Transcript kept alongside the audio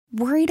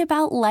Worried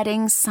about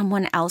letting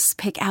someone else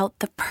pick out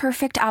the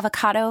perfect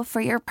avocado for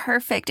your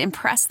perfect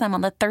impress them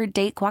on the third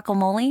date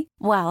guacamole?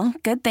 Well,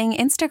 good thing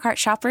Instacart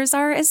shoppers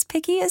are as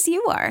picky as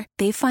you are.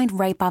 They find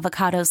ripe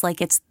avocados like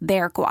it's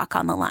their guac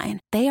on the line.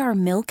 They are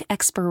milk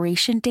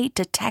expiration date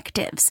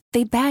detectives.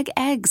 They bag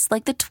eggs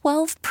like the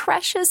 12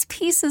 precious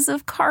pieces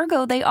of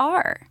cargo they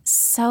are.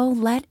 So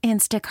let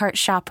Instacart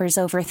shoppers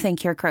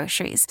overthink your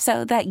groceries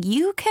so that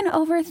you can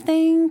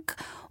overthink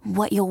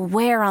what you'll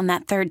wear on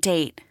that third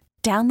date.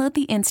 Download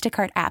the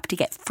Instacart app to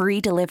get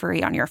free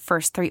delivery on your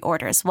first 3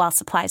 orders while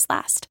supplies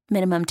last.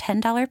 Minimum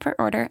 $10 per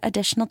order.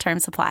 Additional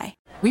terms apply.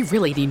 We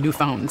really need new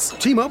phones.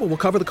 T-Mobile will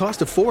cover the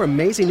cost of 4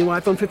 amazing new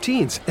iPhone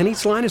 15s, and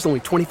each line is only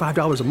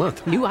 $25 a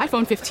month. New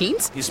iPhone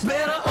 15s? It's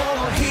better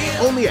over here.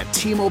 Only at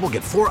T-Mobile,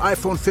 get 4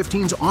 iPhone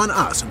 15s on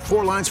us and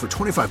 4 lines for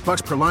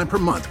 $25 per line per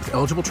month with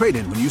eligible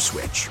trade-in when you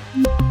switch.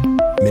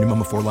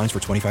 Minimum of 4 lines for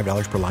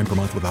 $25 per line per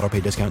month with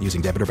autopay discount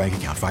using debit or bank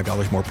account.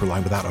 $5 more per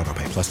line without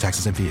autopay, plus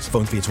taxes and fees.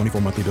 Phone fee at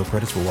 24 monthly bill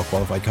credits for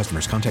well-qualified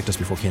customers. Contact us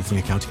before canceling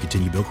account to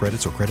continue bill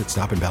credits or credit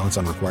stop and balance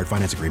on required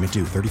finance agreement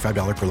due.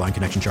 $35 per line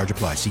connection charge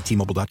applies. See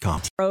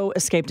T-Mobile.com.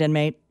 Escaped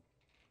inmate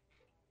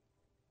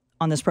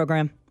on this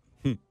program.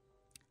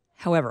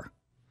 However,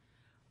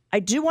 I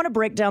do want to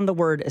break down the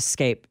word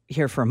escape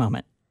here for a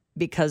moment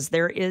because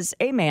there is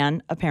a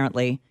man,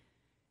 apparently,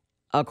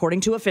 according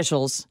to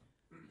officials,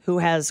 who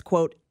has,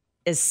 quote,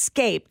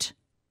 escaped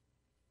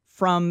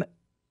from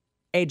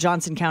a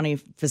Johnson County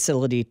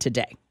facility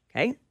today.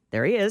 Okay,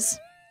 there he is.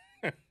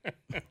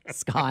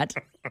 Scott.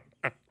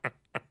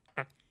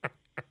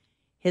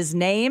 His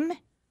name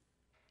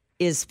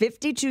is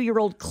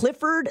 52-year-old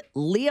Clifford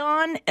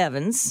Leon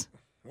Evans.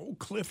 Oh,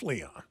 Cliff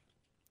Leon.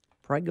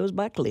 Probably goes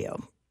by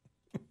Cleo.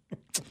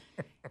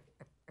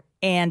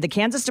 And the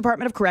Kansas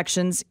Department of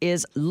Corrections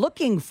is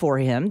looking for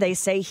him. They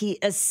say he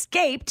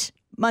escaped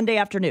Monday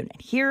afternoon.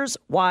 And here's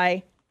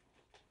why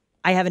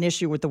I have an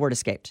issue with the word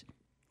escaped.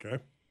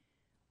 Okay.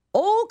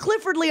 Old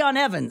Clifford Leon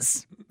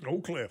Evans.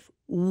 Old Cliff.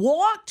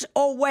 Walked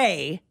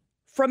away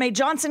from a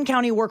Johnson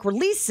County Work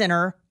Release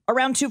Center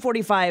around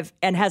 2:45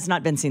 and has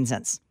not been seen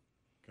since.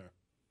 Okay.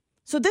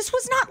 So this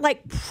was not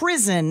like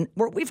prison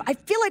where I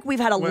feel like we've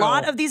had a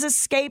lot of these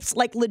escapes,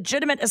 like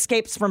legitimate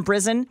escapes from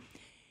prison.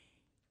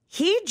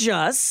 He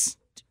just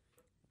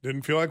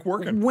didn't feel like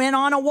working. Went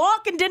on a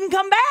walk and didn't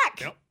come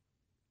back. Yep.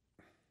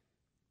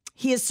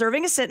 He is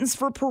serving a sentence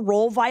for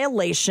parole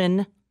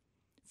violation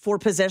for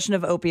possession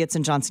of opiates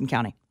in Johnson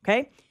County.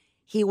 Okay.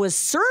 He was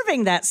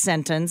serving that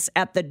sentence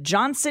at the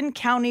Johnson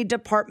County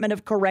Department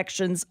of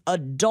Corrections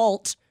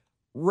Adult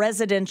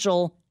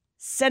Residential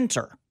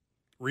Center.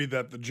 Read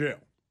that, the jail.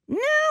 No,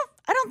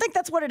 I don't think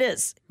that's what it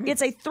is.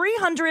 It's a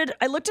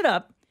I looked it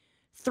up,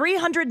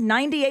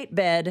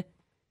 398-bed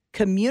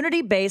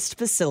community-based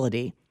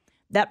facility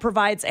that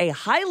provides a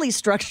highly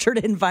structured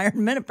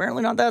environment,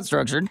 apparently not that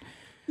structured,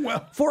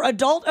 for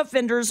adult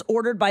offenders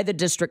ordered by the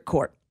district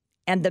court.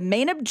 And the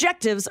main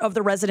objectives of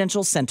the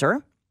residential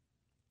center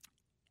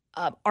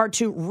are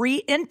to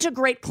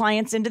reintegrate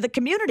clients into the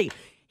community.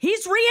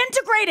 He's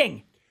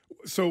reintegrating.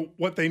 So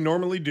what they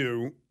normally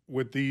do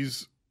with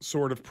these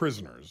sort of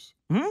prisoners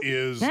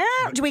is...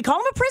 do we call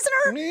him a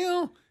prisoner?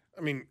 Yeah.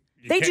 I mean...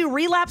 They do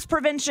relapse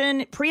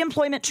prevention,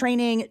 pre-employment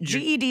training,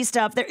 GED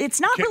stuff. It's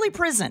not really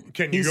prison.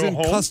 Can you He's go in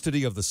home?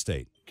 custody of the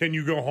state. Can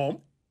you go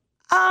home?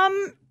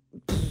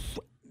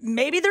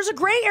 Maybe there's a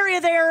gray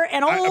area there,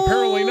 and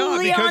apparently not,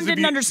 Leon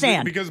didn't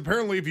understand. Because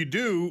apparently if you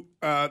do,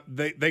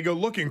 they go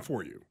looking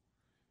for you.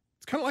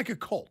 It's kind of like a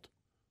cult.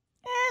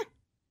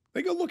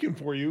 They go looking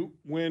for you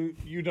when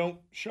you don't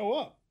show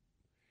up.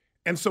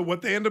 And so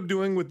what they end up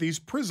doing with these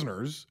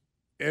prisoners,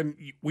 and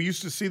we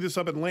used to see this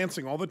up in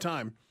Lansing all the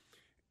time,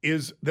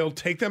 is they'll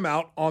take them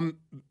out on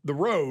the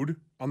road,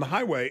 on the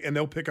highway, and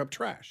they'll pick up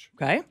trash.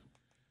 Okay.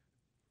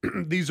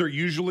 These are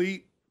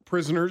usually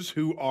prisoners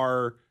who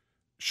are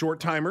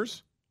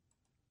short-timers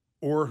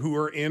or who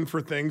are in for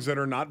things that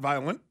are not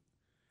violent.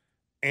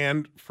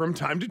 And from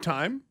time to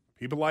time,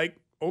 people like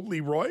old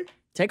Leroy,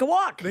 take a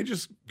walk. They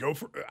just go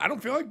for, I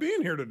don't feel like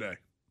being here today.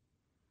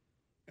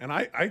 And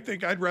I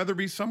think I'd rather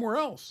be somewhere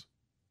else.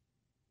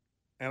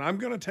 And I'm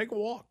going to take a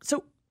walk.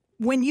 So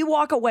when you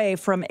walk away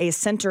from a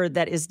center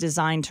that is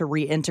designed to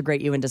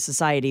reintegrate you into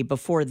society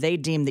before they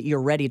deem that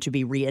you're ready to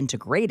be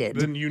reintegrated,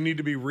 then you need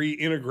to be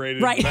reintegrated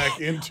back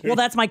into. Well,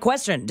 that's my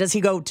question. Does he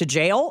go to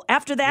jail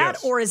after that?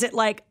 Yes. Or is it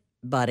like,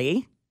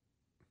 buddy,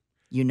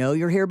 you know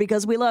you're here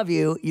because we love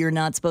you. You're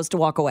not supposed to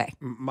walk away.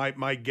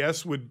 My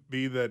guess would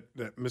be that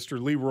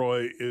Mr.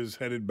 Leroy is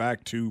headed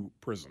back to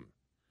prison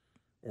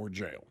or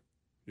jail.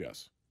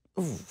 Yes.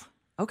 Ooh,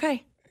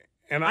 okay.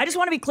 And I just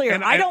want to be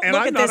clear. I don't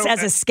look at this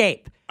as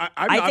escape.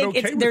 I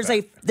think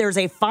there's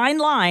a fine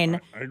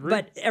line, I agree.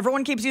 but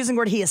everyone keeps using the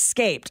word he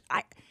escaped.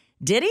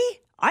 Did he?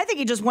 I think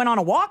he just went on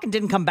a walk and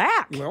didn't come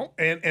back. Well,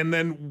 and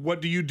then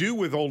what do you do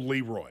with old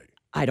Leroy?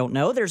 I don't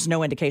know. There's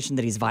no indication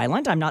that he's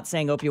violent. I'm not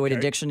saying opioid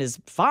addiction is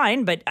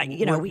fine, but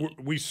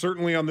we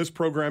certainly on this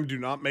program do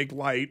not make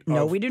light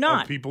we do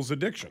not. of people's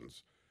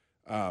addictions.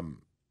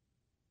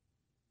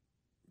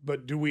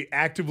 But do we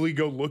actively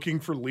go looking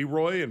for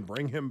Leroy and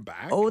bring him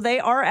back? Oh, they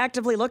are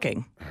actively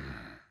looking.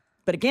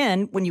 But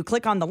again, when you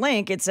click on the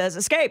link, it says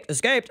escaped,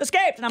 escaped,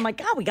 escaped. And I'm like,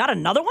 God, we got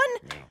another one?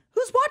 Yeah.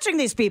 Who's watching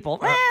these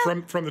people?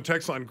 From the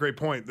text line, great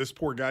point. This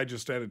poor guy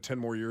just added 10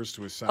 more years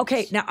to his sentence.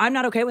 Okay, now I'm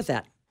not okay with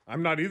that.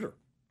 I'm not either.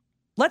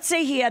 Let's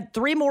say he had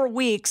 3 more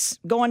weeks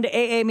going to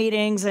AA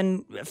meetings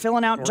and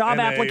filling out job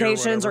NA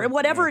applications or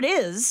whatever it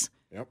is.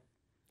 Yep.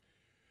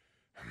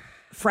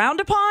 Frowned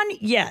upon?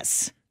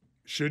 Yes.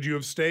 Should you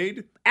have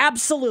stayed?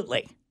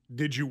 Absolutely.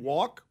 Did you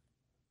walk?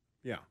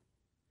 Yeah.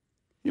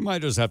 He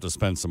might just have to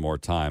spend some more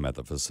time at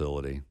the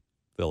facility.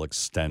 They'll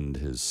extend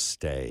his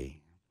stay.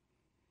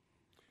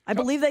 I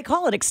believe they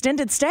call it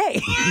extended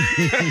stay.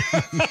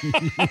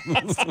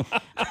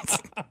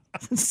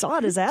 Saw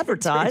it as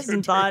advertised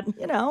and thought,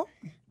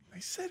 They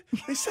said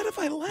if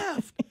I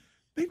left,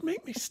 they'd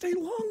make me stay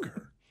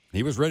longer.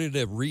 He was ready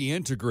to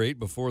reintegrate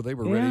before they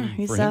were ready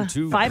he's for him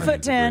to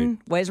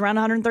 5'10", weighs around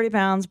 130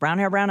 pounds, brown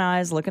hair, brown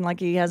eyes, looking like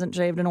he hasn't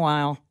shaved in a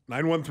while.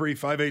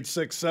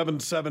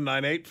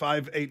 913-586-7798,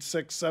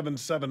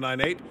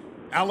 586-7798.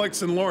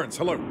 Alex and Lawrence,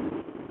 hello.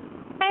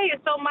 Hey,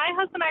 so my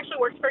husband actually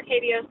works for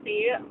KDOC,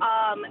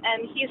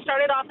 and he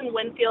started off in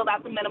Winfield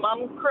at the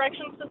minimum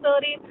corrections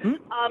facility,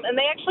 and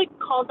they actually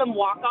called them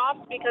walk-offs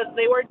because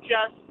they were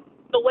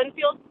the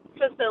Winfield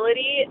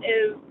facility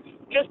is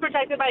just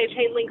protected by a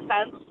chain link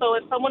fence, so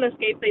if someone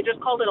escapes, they just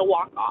called it a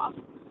walk-off.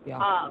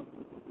 Yeah.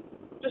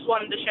 Just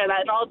wanted to share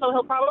that. And also,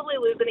 he'll probably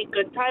lose any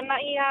good time that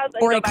he has.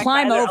 Or a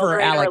climb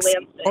over, Alex.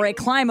 Or a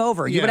climb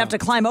over. You would have to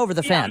climb over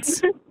the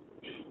fence.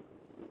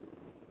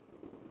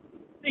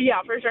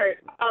 Yeah, for sure.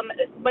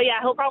 But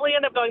yeah, he'll probably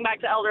end up going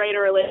back to El Dorado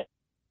or Lansing.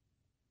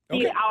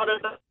 He's out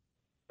of the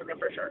program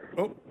for sure.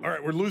 Oh, all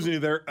right. We're losing you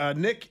there.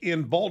 Nick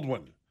in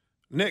Baldwin.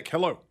 Nick,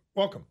 hello.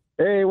 Welcome.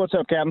 Hey, what's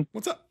up, Captain?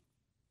 What's up?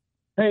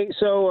 Hey,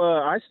 so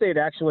I stayed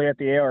actually at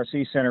the ARC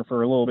Center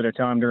for a little bit of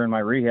time during my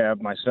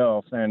rehab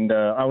myself, and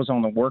I was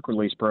on the work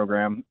release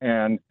program,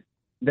 and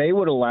they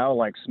would allow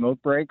like smoke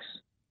breaks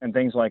and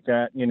things like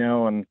that,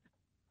 and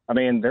I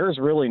mean, there's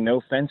really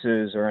no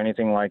fences or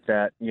anything like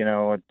that,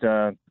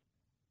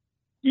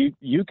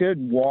 you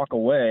could walk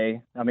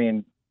away, I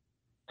mean,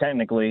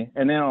 technically,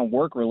 and then on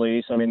work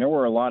release, I mean, there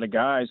were a lot of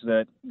guys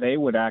that they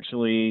would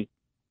actually,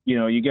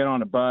 you get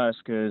on a bus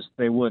because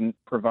they wouldn't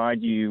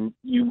provide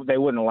they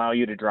wouldn't allow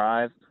you to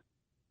drive,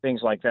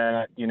 things like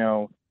that,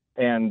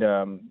 and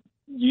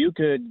you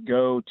could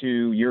go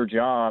to your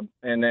job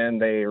and then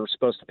they are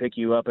supposed to pick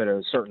you up at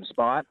a certain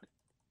spot.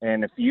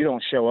 And if you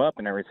don't show up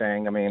and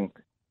everything, I mean,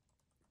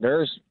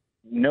 there's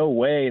no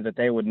way that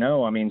they would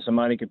know. I mean,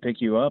 somebody could pick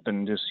you up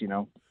and just,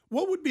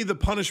 What would be the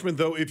punishment,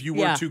 though, if you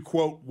were to,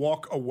 quote,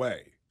 walk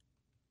away?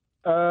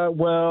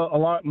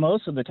 Well,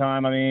 most of the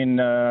time, I mean,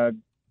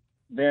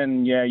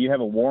 then, you have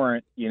a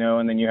warrant,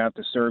 and then you have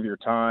to serve your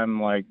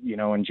time, like,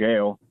 in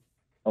jail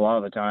a lot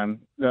of the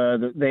time.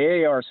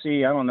 The ARC,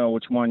 I don't know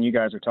which one you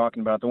guys are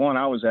talking about. The one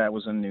I was at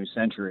was in New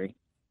Century,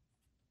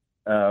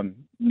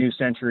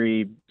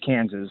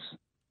 Kansas.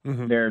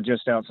 Mm-hmm. They're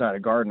just outside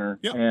of Gardner.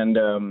 Yep. And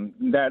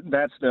that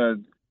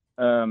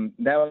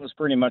was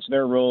pretty much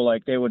their rule.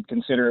 Like, they would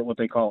consider it what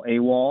they call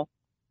AWOL,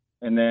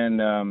 and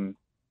then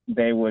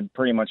they would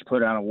pretty much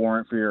put out a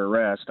warrant for your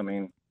arrest. I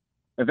mean,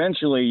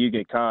 eventually you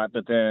get caught,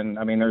 but then,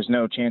 I mean, there's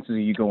no chances of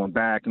you going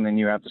back, and then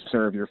you have to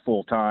serve your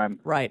full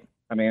time. Right.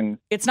 I mean,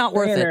 it's not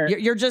worth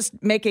it. You're just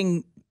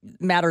making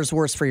matters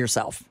worse for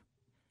yourself.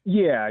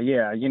 Yeah.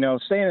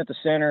 Staying at the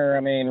center, I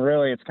mean,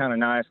 really, it's kind of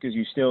nice because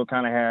you still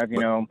kind of have,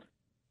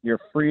 your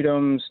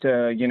freedoms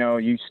to,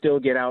 you still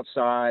get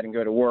outside and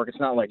go to work. It's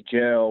not like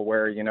jail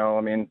where,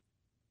 I mean,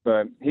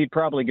 but he'd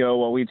probably go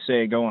what we'd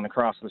say going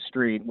across the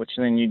street, which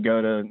then you'd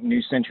go to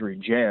New Century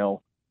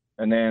Jail.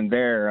 And then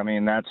there, I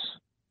mean, that's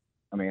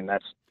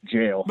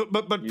jail.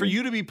 But for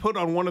you to be put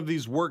on one of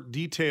these work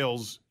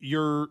details,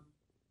 your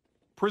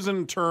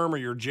prison term or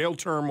your jail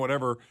term,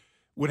 whatever,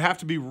 would have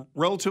to be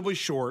relatively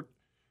short.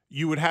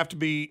 You would have to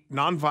be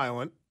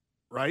nonviolent,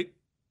 right?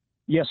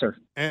 Yes, sir.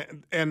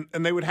 And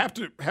they would have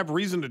to have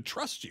reason to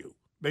trust you,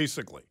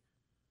 basically.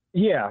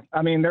 Yeah.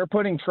 I mean, they're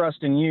putting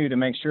trust in you to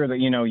make sure that,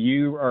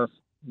 you are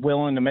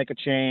willing to make a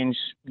change,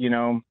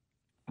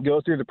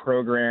 go through the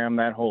program,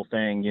 that whole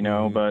thing,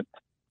 mm-hmm. But,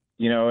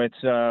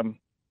 it's,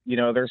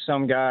 there's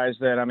some guys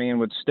that, I mean,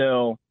 would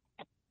still,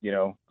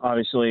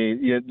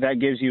 obviously that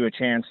gives you a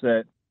chance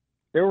that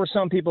there were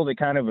some people that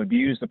kind of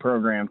abused the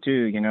program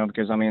too,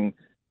 because, I mean,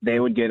 they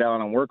would get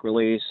out on work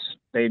release,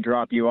 they'd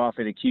drop you off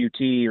at a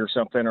QT or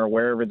something or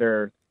wherever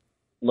their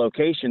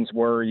locations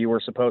were, you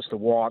were supposed to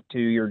walk to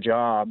your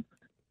job.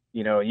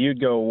 You'd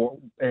go,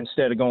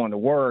 instead of going to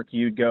work,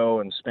 you'd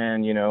go and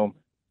spend, 3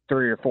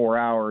 or 4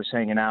 hours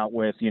hanging out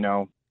with,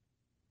 your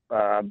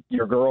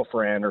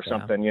girlfriend or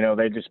something,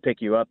 they just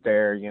pick you up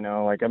there,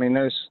 I mean,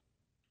 there's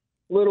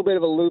a little bit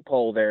of a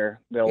loophole there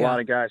that a lot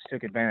of guys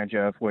took advantage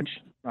of, which,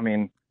 I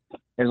mean,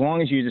 as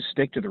long as you just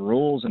stick to the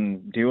rules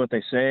and do what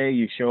they say,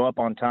 you show up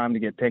on time to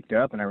get picked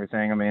up and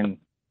everything. I mean,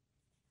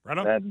 right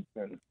on.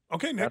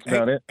 Okay, Nick. That's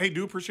about it. Hey,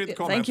 do appreciate the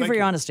call. Thank you for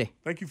your honesty.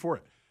 Thank you for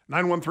it.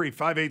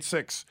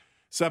 913-586-7798.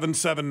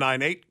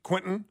 7798.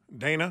 Quentin,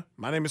 Dana,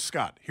 my name is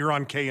Scott, here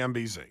on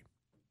KMBZ.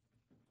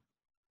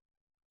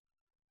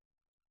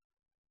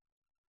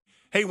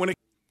 Hey, when it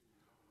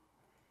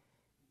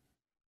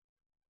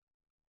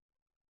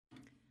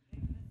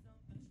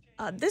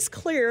this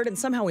cleared, and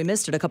somehow we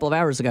missed it a couple of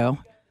hours ago.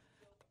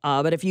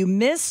 But if you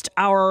missed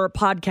our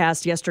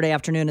podcast yesterday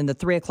afternoon in the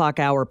 3 o'clock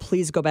hour,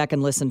 please go back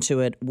and listen to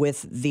it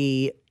with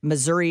the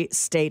Missouri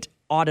State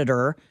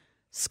Auditor,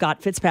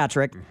 Scott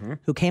Fitzpatrick,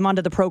 who came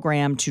onto the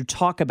program to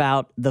talk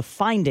about the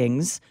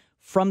findings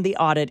from the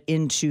audit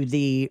into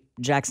the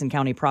Jackson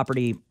County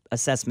property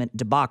assessment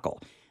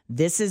debacle.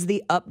 This is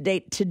the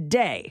update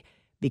today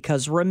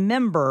because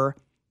remember,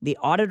 the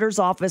auditor's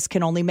office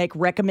can only make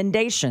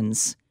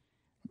recommendations.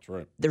 That's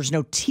right. There's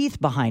no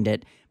teeth behind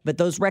it, but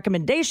those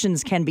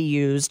recommendations can be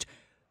used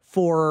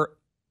for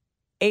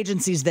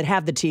agencies that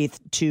have the teeth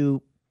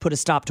to put a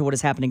stop to what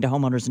is happening to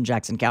homeowners in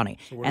Jackson County.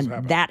 So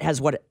and that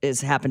has what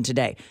has happened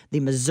today.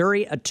 The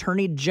Missouri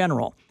Attorney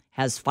General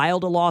has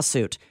filed a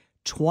lawsuit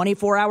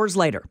 24 hours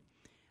later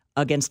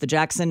against the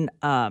Jackson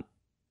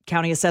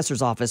County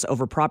Assessor's Office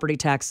over property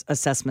tax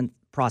assessment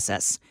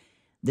process.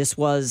 This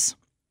was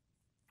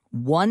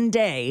one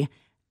day,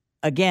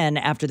 again,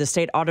 after the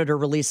state auditor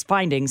released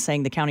findings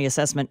saying the county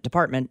assessment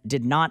department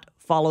did not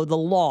follow the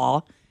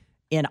law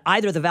in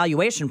either the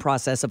valuation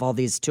process of all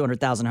these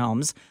 200,000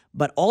 homes,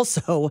 but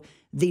also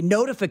the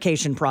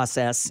notification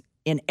process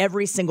in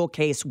every single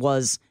case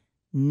was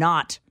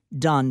not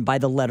done by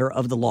the letter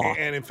of the law.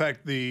 And in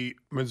fact, the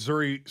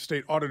Missouri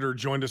State Auditor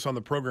joined us on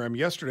the program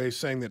yesterday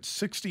saying that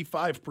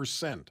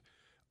 65%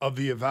 of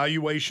the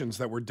evaluations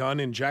that were done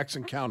in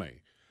Jackson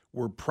County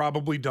were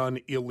probably done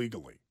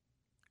illegally.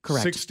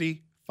 Correct. 65%.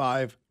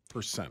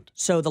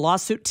 So the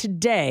lawsuit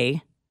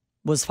today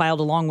was filed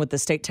along with the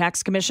State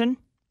Tax Commission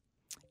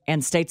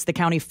and states the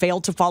county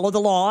failed to follow the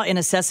law in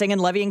assessing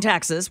and levying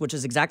taxes, which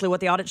is exactly what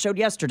the audit showed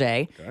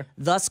yesterday,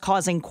 thus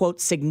causing,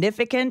 quote,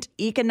 significant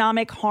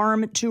economic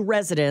harm to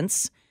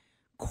residents,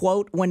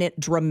 quote, when it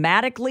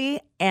dramatically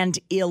and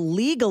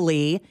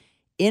illegally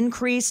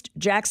increased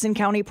Jackson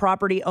County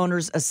property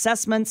owners'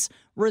 assessments,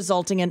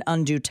 resulting in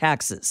undue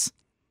taxes.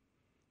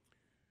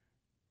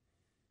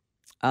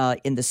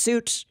 In the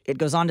suit, it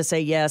goes on to say,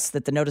 yes,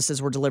 that the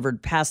notices were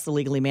delivered past the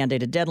legally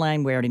mandated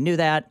deadline. We already knew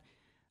that.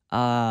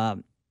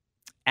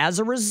 As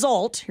a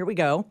result, here we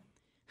go.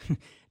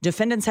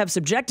 Defendants have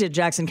subjected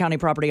Jackson County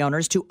property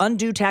owners to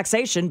undue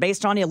taxation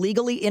based on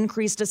illegally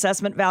increased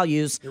assessment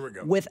values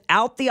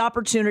without the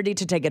opportunity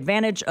to take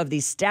advantage of the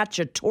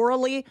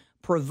statutorily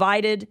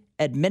provided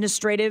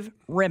administrative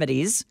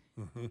remedies.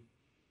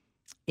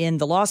 In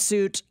the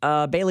lawsuit,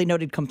 Bailey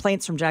noted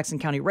complaints from Jackson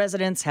County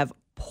residents have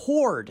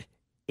poured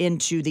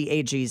into the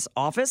AG's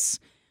office.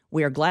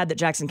 We are glad that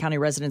Jackson County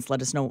residents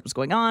let us know what was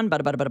going on.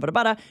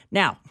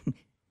 Now,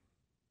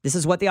 this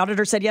is what the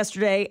auditor said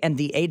yesterday, and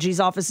the AG's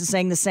office is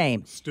saying the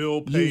same.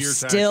 Still pay you your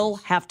taxes. still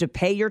have to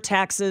pay your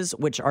taxes,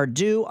 which are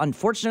due,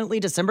 unfortunately,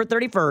 December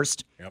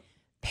 31st. Yep.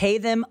 Pay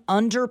them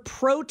under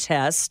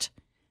protest.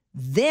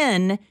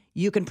 Then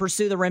you can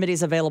pursue the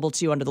remedies available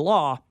to you under the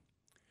law.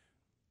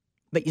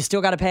 But you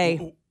still got to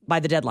pay by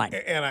the deadline.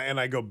 And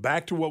I go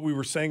back to what we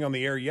were saying on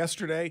the air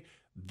yesterday.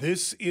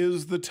 This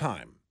is the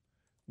time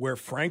where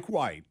Frank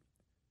White,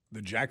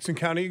 the Jackson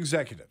County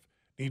executive,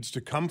 needs to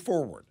come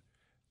forward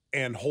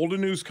and hold a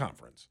news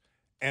conference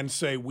and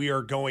say, we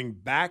are going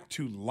back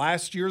to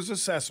last year's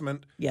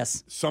assessment.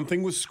 Yes.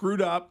 Something was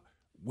screwed up.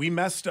 We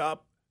messed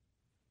up.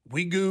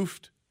 We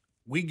goofed.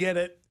 We get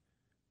it.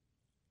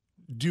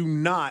 Do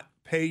not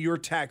pay your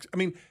tax. I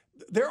mean,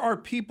 there are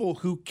people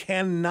who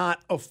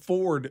cannot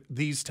afford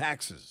these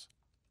taxes.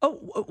 Oh,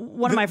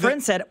 one of my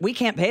friends said, we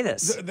can't pay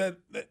this.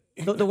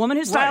 The woman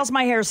who styles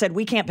my hair said,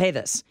 we can't pay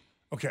this.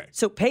 Okay.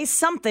 So pay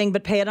something,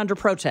 but pay it under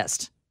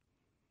protest.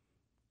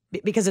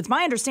 Because it's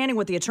my understanding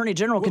what the Attorney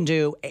General can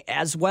do,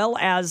 as well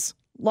as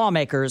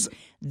lawmakers,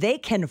 they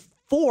can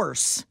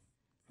force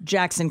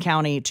Jackson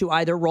County to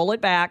either roll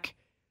it back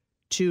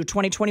to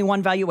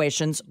 2021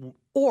 valuations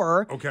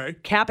or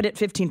cap it at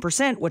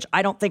 15%, which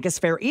I don't think is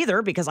fair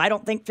either, because I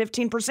don't think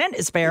 15%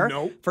 is fair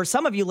for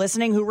some of you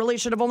listening who really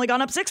should have only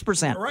gone up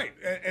 6%. Right.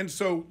 And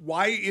so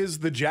why is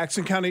the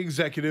Jackson County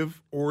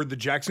executive or the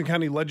Jackson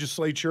County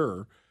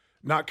legislature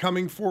not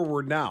coming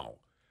forward now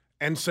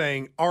and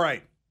saying, all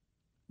right,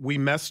 we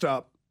messed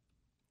up.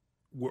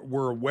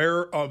 We're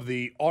aware of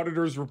the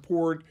auditor's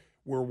report.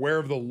 We're aware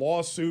of the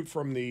lawsuit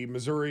from the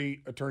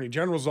Missouri Attorney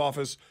General's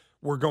office.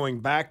 We're going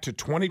back to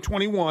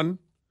 2021.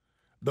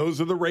 Those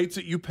are the rates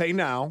that you pay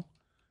now.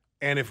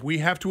 And if we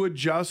have to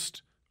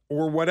adjust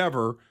or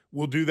whatever,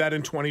 we'll do that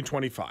in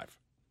 2025.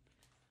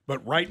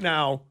 But right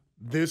now,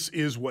 this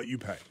is what you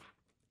pay.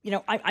 You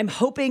know, I'm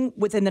hoping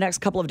within the next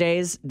couple of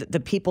days,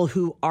 the people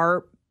who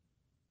are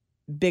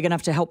big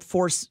enough to help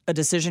force a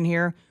decision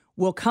here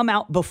will come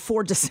out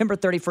before December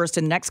 31st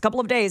in the next couple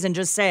of days and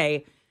just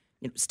say,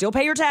 still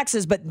pay your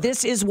taxes, but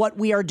this is what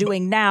we are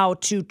doing now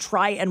to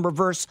try and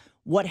reverse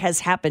what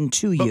has happened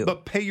to you.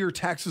 But pay your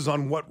taxes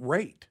on what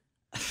rate?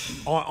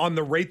 on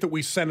the rate that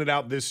we sent it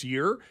out this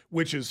year,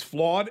 which is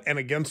flawed and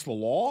against the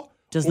law?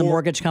 Does the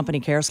mortgage company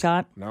care,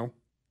 Scott? No.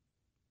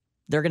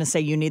 They're going to say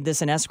you need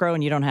this in escrow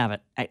and you don't have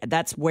it.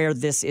 That's where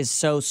this is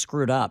so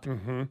screwed up.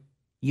 Mm-hmm.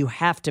 You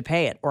have to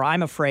pay it, or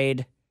I'm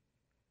afraid.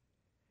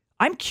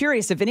 I'm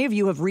curious if any of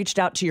you have reached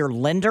out to your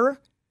lender.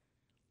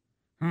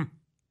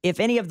 If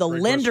any of the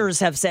lenders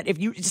have said, if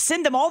you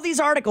send them all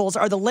these articles,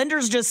 are the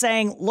lenders just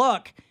saying,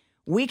 look,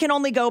 we can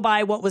only go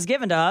by what was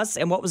given to us,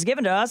 and what was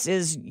given to us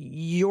is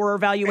your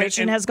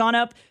valuation has gone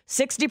up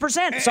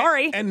 60%.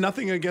 Sorry. And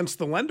nothing against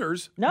the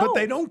lenders, No. but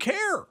they don't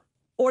care.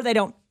 Or they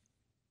don't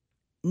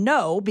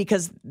know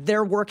because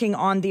they're working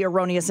on the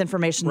erroneous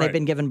information they've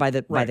been given by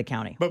the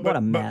county. What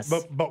a mess.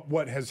 But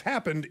what has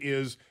happened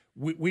is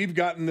we've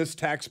gotten this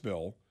tax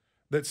bill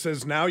that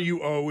says now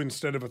you owe,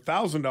 instead of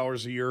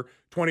 $1,000 a year,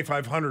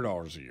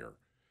 $2,500 a year.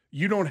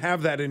 You don't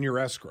have that in your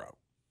escrow.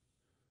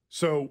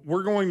 So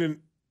we're going to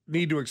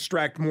need to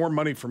extract more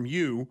money from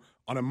you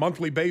on a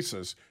monthly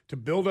basis to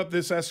build up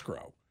this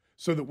escrow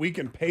so that we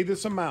can pay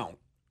this amount.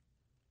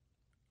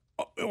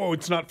 Oh,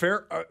 it's not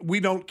fair? We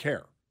don't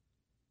care.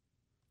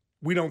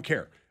 We don't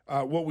care.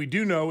 What we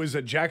do know is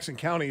that Jackson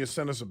County has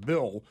sent us a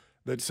bill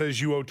that says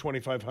you owe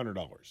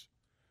 $2,500.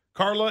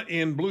 Carla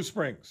in Blue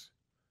Springs.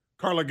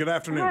 Carla, good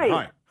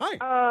afternoon.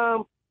 Hi.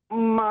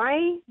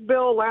 My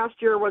bill last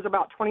year was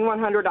about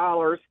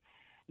 $2,100.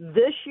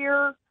 This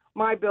year,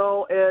 my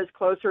bill is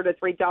closer to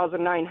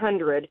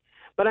 $3,900.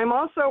 But I'm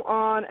also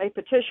on a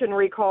petition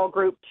recall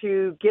group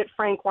to get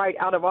Frank White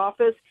out of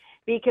office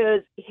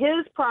because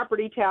his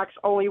property tax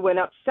only went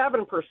up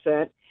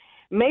 7%.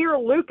 Mayor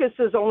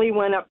Lucas's only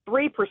went up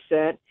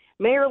 3%.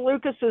 Mayor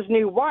Lucas's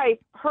new wife,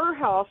 her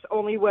house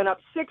only went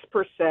up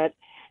 6%.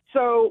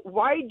 So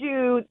why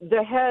do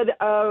the head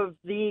of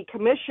the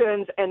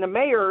commissions and the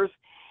mayors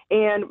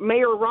and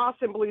Mayor Ross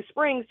in Blue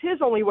Springs,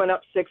 his only went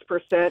up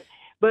 6%,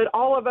 but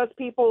all of us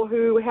people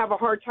who have a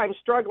hard time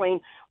struggling,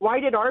 why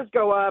did ours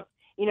go up,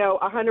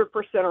 100%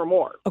 or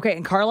more? Okay,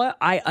 and Carla,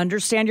 I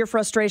understand your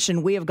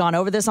frustration. We have gone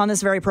over this on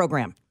this very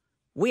program.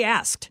 We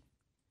asked.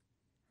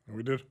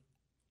 We did.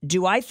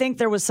 Do I think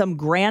there was some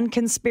grand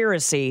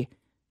conspiracy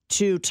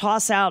to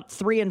toss out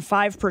 3 and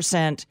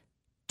 5%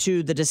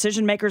 to the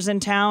decision makers in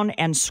town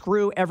and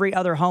screw every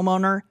other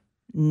homeowner?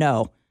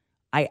 No,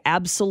 I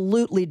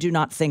absolutely do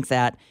not think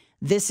that.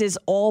 This is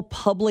all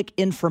public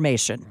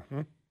information.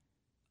 Mm-hmm.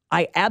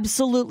 I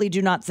absolutely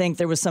do not think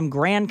there was some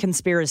grand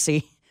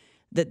conspiracy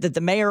that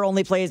the mayor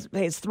only pays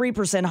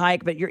 3%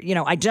 hike, but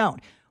I don't.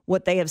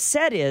 What they have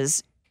said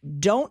is,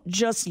 don't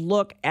just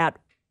look at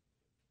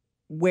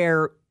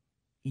where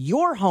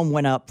your home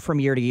went up from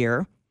year to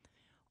year.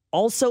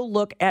 Also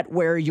look at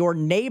where your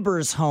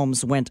neighbors'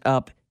 homes went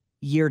up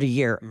year to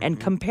year and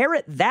compare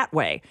it that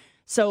way.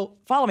 So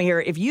follow me here.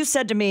 If you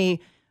said to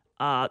me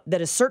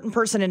that a certain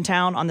person in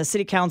town on the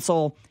city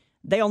council,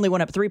 they only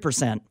went up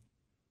 3%,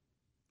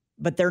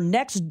 but their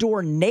next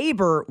door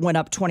neighbor went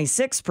up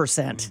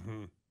 26%.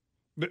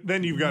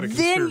 Then you've got a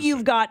conspiracy. Then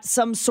you've got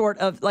some sort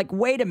of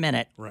wait a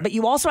minute. Right. But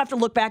you also have to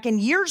look back in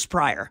years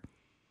prior.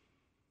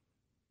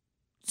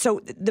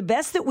 So the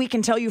best that we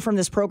can tell you from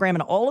this program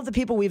and all of the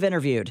people we've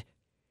interviewed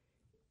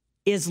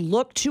is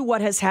look to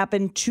what has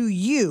happened to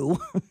you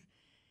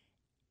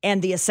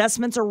and the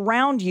assessments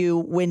around you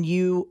when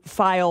you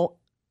file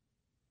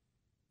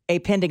a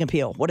pending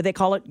appeal. What do they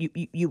call it?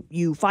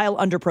 You file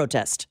under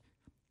protest.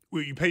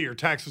 Well, you pay your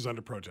taxes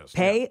under protest.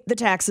 Pay the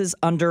taxes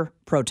under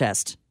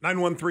protest.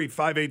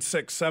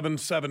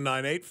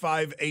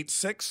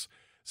 913-586-7798,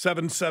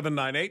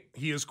 586-7798.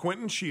 He is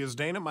Quentin. She is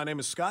Dana. My name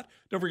is Scott.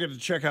 Don't forget to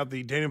check out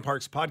the Dana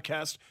Parks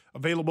podcast.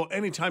 Available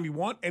anytime you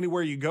want,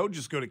 anywhere you go.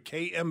 Just go to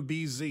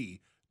kmbz.com.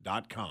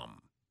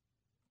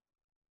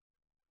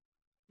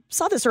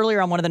 Saw this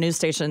earlier on one of the news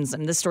stations,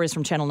 and this story is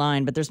from Channel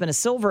 9, but there's been a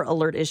silver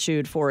alert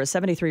issued for a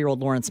 73-year-old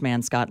Lawrence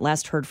man, Scott,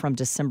 last heard from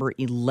December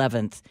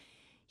 11th.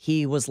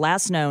 He was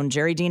last known,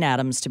 Jerry Dean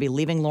Adams, to be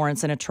leaving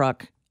Lawrence in a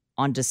truck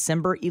on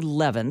December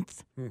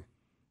 11th.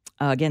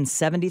 Again,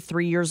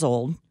 73 years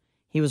old.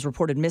 He was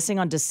reported missing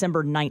on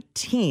December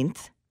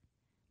 19th,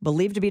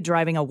 believed to be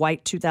driving a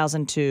white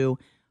 2002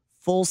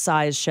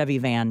 full-size Chevy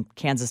van,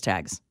 Kansas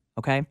tags.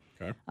 Okay?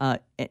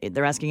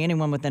 They're asking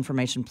anyone with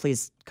information,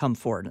 please come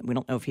forward. We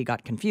don't know if he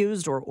got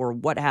confused or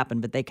what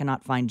happened, but they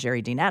cannot find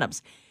Jerry Dean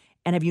Adams.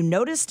 And have you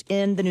noticed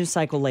in the news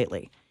cycle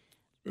lately,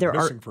 there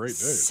are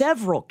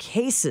several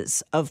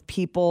cases of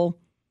people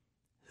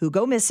who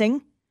go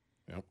missing,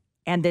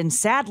 and then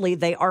sadly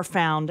they are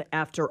found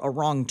after a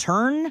wrong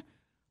turn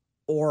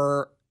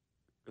or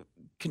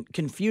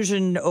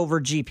confusion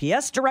over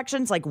GPS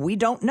directions, we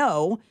don't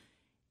know,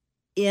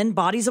 in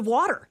bodies of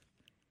water.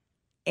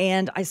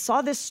 And I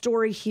saw this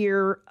story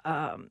here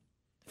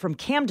from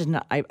Camden,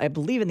 I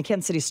believe in the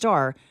Kansas City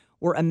Star,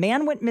 where a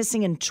man went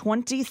missing in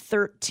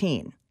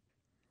 2013.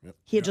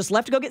 He had just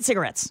left to go get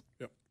cigarettes.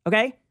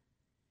 Okay?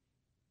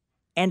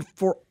 And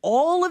for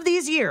all of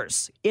these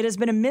years, it has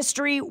been a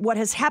mystery what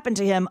has happened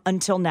to him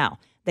until now.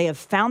 They have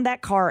found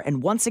that car,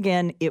 and once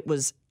again, it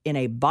was in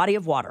a body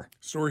of water.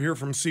 Story here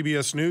from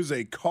CBS News.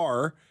 A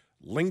car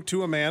linked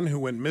to a man who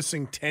went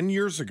missing 10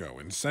 years ago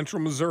in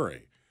central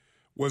Missouri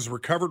was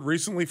recovered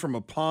recently from a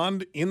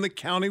pond in the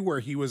county where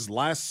he was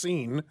last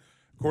seen,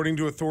 according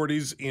to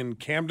authorities in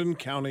Camden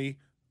County,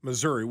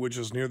 Missouri, which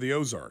is near the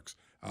Ozarks.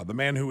 The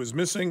man who was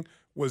missing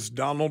was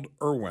Donald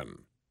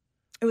Irwin.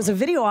 It was a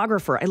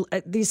videographer.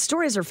 These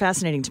stories are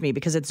fascinating to me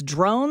because it's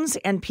drones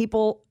and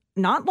people,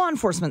 not law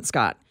enforcement,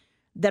 Scott,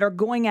 that are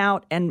going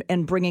out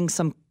and bringing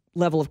some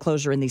level of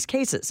closure in these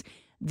cases.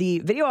 The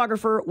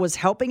videographer was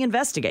helping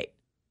investigate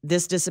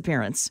this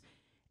disappearance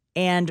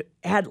and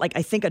had,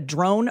 I think, a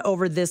drone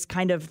over this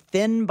kind of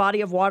thin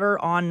body of water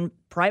on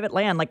private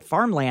land, like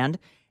farmland,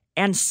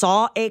 and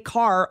saw a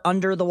car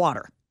under the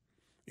water.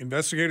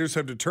 Investigators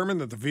have determined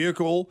that the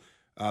vehicle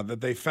that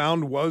they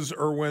found was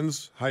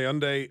Irwin's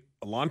Hyundai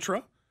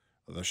Elantra.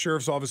 The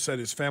sheriff's office said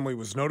his family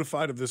was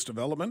notified of this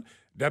development.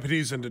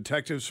 Deputies and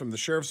detectives from the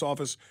sheriff's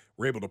office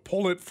were able to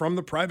pull it from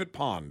the private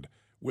pond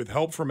with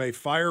help from a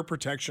fire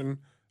protection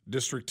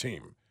district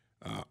team.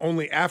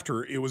 Only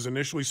after it was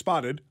initially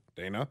spotted,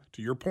 Dana,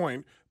 to your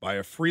point, by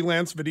a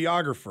freelance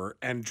videographer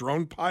and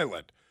drone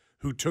pilot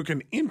who took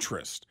an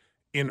interest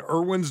in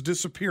Irwin's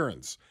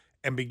disappearance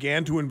and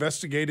began to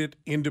investigate it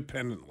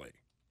independently.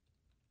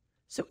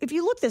 So if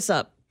you look this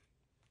up,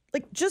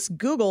 just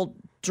Google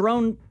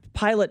drone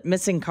pilot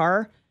missing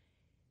car,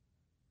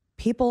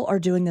 people are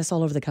doing this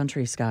all over the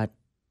country, Scott.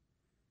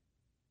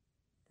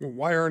 Well,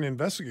 why aren't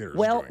investigators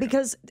Well, doing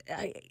because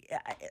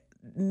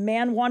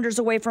man wanders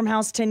away from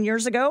house 10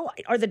 years ago.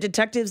 Are the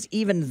detectives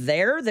even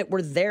there that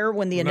were there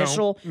when the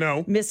initial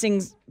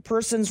missing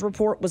persons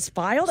report was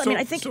filed?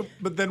 I think...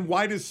 but then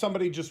why does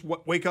somebody just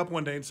wake up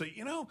one day and say,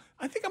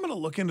 I think I'm going to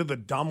look into the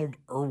Donald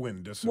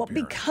Irwin disappearance?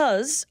 Well,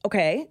 because,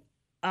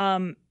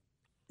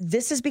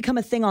 this has become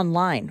a thing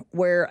online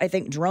where I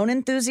think drone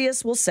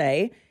enthusiasts will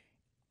say,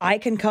 I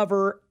can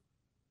cover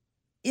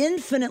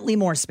infinitely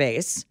more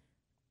space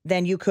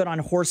than you could on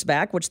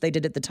horseback, which they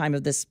did at the time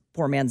of this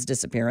poor man's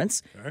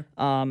disappearance.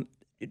 Okay.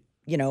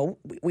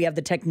 We have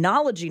the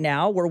technology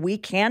now where we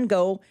can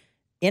go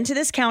into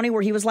this county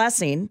where he was last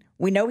seen.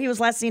 We know he was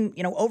last seen,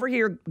 over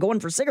here going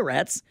for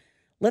cigarettes.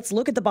 Let's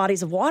look at the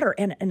bodies of water.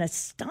 And an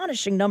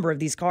astonishing number of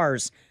these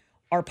cars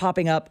are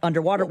popping up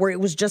underwater where it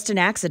was just an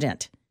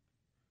accident.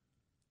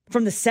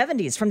 From the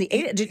 70s, from the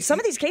 80s. Some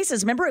of these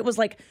cases, remember, it was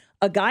like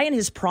a guy and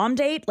his prom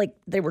date,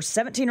 they were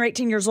 17 or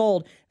 18 years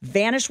old,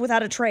 vanished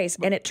without a trace,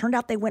 and it turned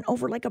out they went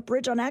over like a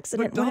bridge on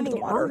accident. But and went into the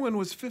Donald water. Irwin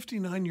was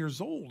 59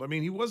 years old. I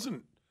mean, he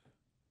wasn't,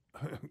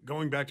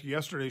 going back to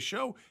yesterday's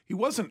show, he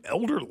wasn't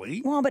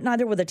elderly. Well, but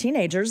neither were the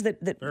teenagers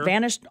that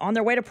vanished on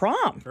their way to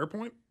prom. Fair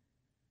point.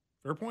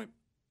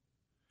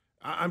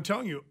 I'm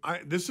telling you,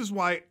 this is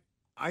why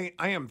I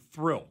am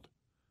thrilled.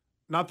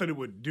 Not that it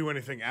would do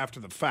anything after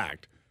the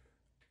fact,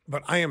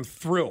 but I am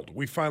thrilled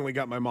we finally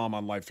got my mom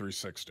on Life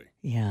 360.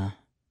 Yeah,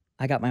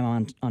 I got my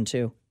mom on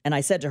too. And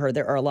I said to her,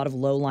 there are a lot of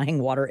low-lying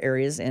water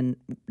areas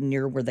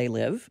near where they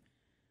live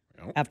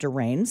after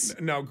rains.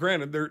 Now,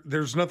 granted,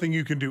 there's nothing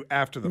you can do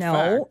after the fact.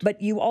 No,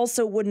 but you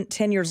also wouldn't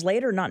 10 years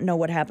later not know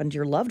what happened to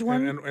your loved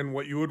one. And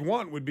what you would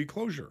want would be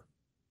closure.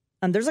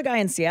 And there's a guy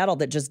in Seattle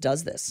that just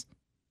does this,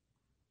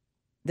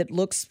 that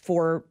looks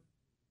for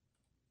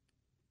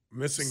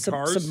missing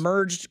cars?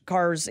 Submerged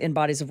cars in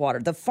bodies of water.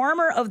 The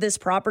farmer of this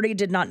property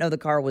did not know the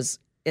car was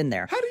in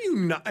there. How do you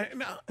not?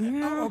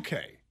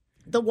 Okay.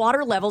 The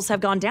water levels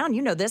have gone down.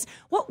 You know this.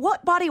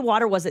 What body of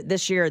water was it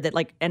this year that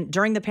and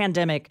during the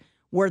pandemic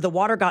where the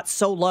water got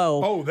so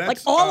low? Oh,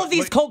 that's all of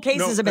these cold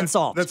cases have been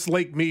solved. That's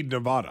Lake Mead,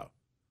 Nevada,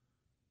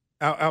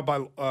 out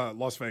by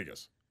Las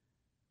Vegas.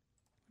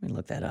 Let me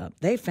look that up.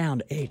 They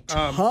found a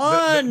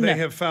ton. They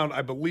have found,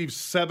 I believe,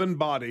 7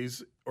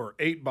 bodies or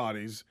 8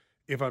 bodies,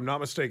 if I'm not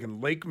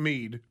mistaken. Lake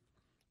Mead,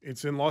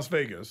 it's in Las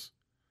Vegas.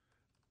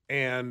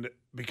 And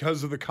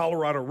because of the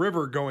Colorado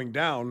River going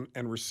down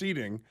and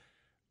receding,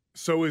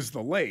 so is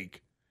the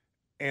lake.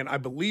 And I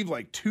believe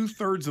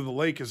 2/3 of the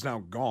lake is now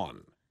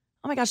gone.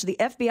 Oh my gosh, the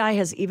FBI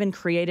has even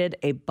created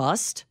a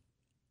bust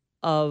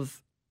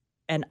of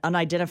an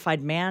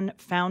unidentified man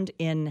found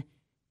in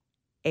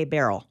a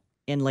barrel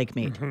in Lake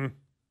Mead. Mm-hmm.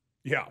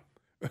 Yeah.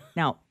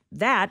 Now,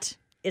 that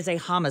is a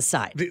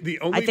homicide.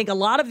 I think a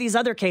lot of these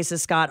other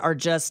cases, Scott, are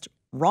just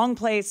wrong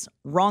place,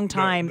 wrong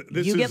time.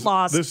 No, get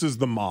lost. This is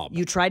the mob.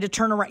 You try to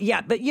turn around. Yeah,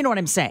 but you know what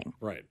I'm saying.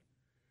 Right.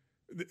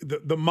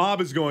 The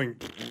mob is going.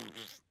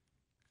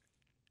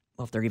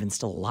 Well, if they're even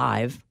still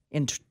alive.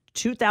 In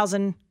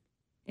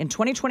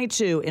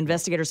 2022,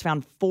 investigators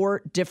found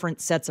 4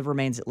 different sets of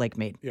remains at Lake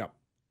Mead. Yeah.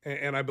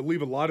 And I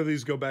believe a lot of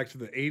these go back to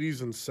the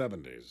 80s and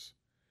 70s.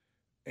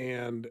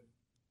 And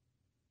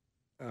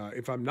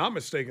if I'm not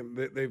mistaken,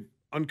 they've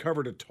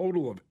uncovered a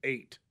total of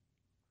 8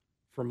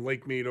 from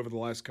Lake Mead over the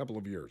last couple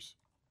of years.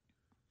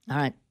 All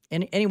right.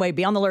 Anyway,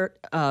 be on the alert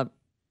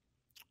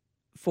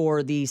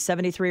for the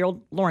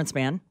 73-year-old Lawrence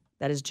man.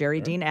 That is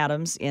Jerry Dean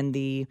Adams in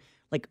the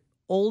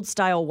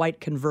old-style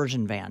white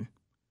conversion van.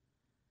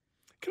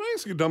 Can I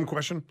ask a dumb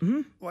question?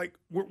 Mm-hmm.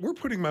 We're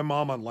putting my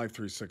mom on Life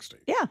 360.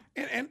 Yeah.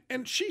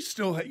 And she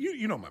still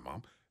you know my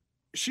mom.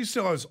 She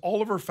still has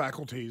all of her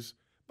faculties,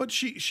 but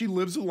she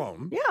lives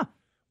alone. Yeah.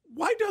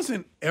 Why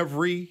doesn't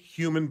every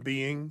human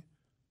being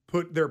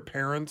put their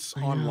parents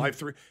on Life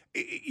 3.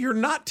 You're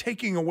not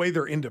taking away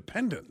their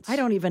independence. I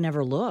don't even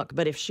ever look.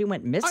 But if she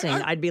went missing,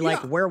 I'd be like,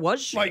 where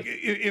was she? Like,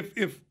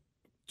 if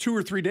 2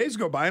 or 3 days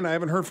go by and I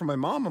haven't heard from my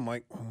mom, I'm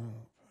like,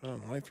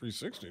 on Life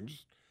 360,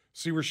 just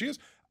see where she is.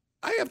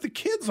 I have the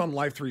kids on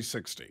Life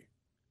 360.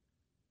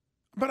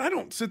 But I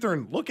don't sit there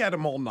and look at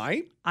them all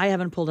night. I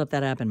haven't pulled up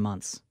that app in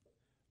months.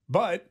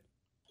 But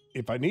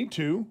if I need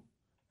to,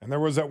 and there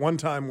was that one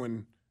time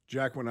when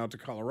Jack went out to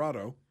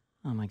Colorado.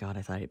 Oh, my God,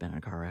 I thought he'd been in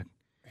a car wreck.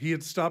 He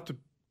had stopped to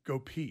go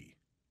pee.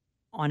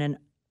 On an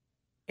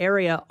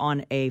area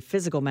on a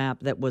physical map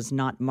that was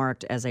not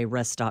marked as a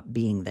rest stop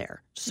being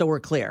there. So we're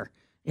clear.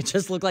 It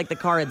just looked like the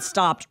car had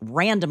stopped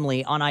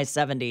randomly on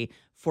I-70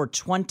 for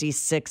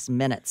 26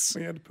 minutes.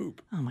 He had to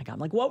poop. Oh, my God. I'm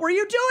like, what were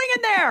you doing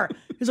in there?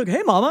 He's like,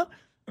 hey, Mama.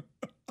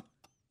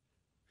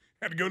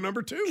 Had to go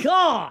number 2.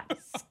 God,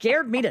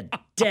 scared me to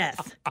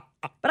death.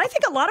 But I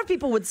think a lot of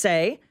people would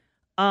say,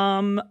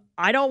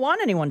 I don't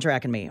want anyone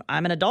tracking me.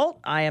 I'm an adult.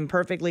 I am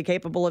perfectly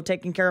capable of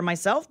taking care of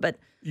myself. But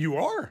you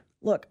are.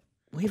 Look,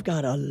 we've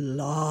got a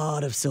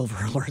lot of silver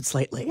alerts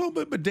lately. Well,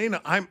 but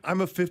Dana, I'm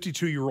a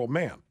 52-year-old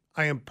man.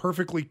 I am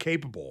perfectly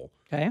capable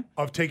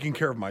of taking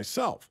care of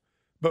myself.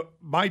 But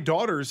my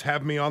daughters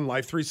have me on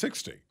Life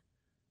 360.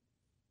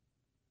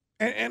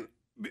 And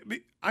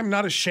I'm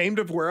not ashamed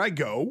of where I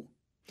go.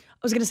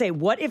 I was going to say,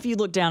 what if you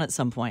look down at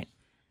some point?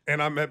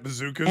 And I'm at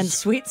Bazookas. And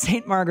Sweet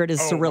St. Margaret is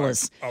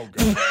Cirilla's.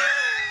 God.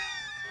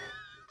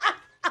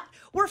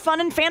 We're fun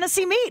and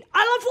fantasy meat.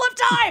 I love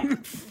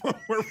Flip Time.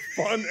 We're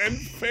fun and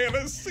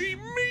fantasy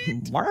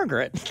meat.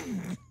 Margaret,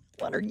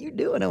 what are you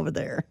doing over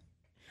there?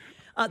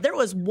 There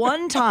was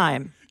one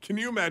time. Can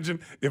you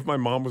imagine if my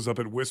mom was up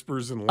at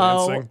Whispers in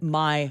Lansing? Oh,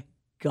 my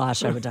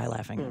gosh, I would die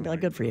laughing. I'd be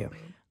like, good for you.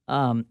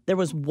 There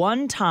was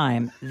one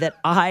time that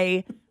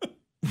I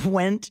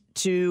went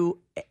to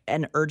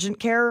an urgent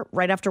care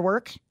right after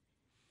work,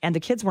 and the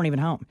kids weren't even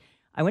home.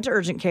 I went to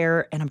urgent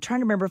care, and I'm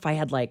trying to remember if I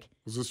had like...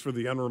 Was this for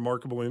the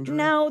unremarkable injury?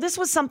 No, this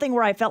was something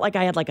where I felt like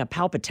I had like a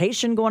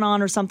palpitation going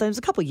on or something. It was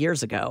a couple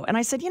years ago. And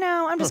I said,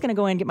 I'm just going to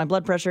go in and get my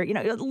blood pressure,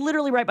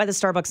 literally right by the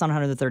Starbucks on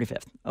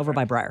 135th over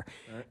by Briar.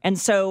 Right. And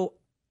so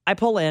I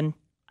pull in,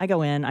 I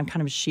go in, I'm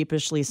kind of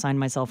sheepishly signed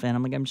myself in.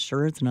 I'm like, I'm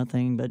sure it's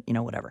nothing, but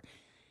whatever.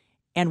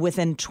 And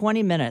within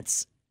 20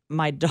 minutes,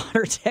 my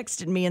daughter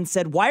texted me and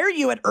said, why are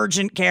you at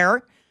urgent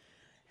care?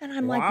 And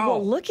I'm like,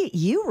 well, look at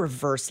you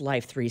reverse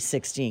Life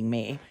 360ing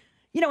me.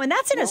 And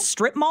that's in a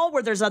strip mall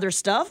where there's other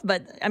stuff,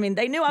 but I mean,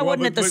 they knew I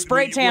wasn't at the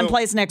spray tan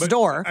place next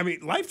door. I mean,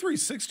 Life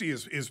 360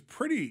 is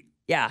pretty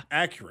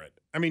accurate.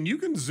 I mean, you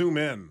can zoom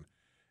in,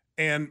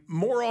 and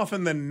more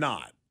often than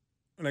not,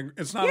 and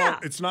it's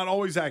not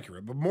always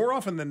accurate, but more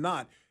often than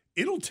not,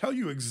 it'll tell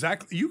you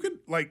exactly. You could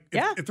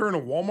if they're in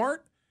a Walmart,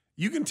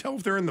 you can tell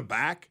if they're in the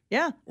back,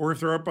 or if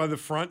they're up by the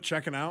front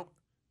checking out.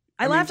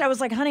 I laughed. I was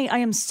like, honey, I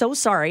am so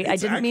sorry. I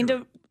didn't mean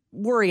to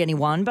worry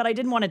anyone, but I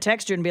didn't want to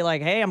text you and be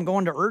like, hey, I'm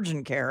going to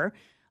urgent care.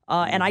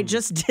 And I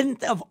just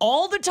didn't, of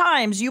all the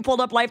times you pulled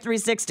up Life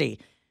 360,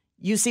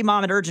 you see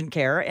Mom at urgent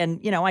care.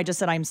 And, I just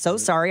said, I'm so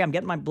sorry. I'm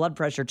getting my blood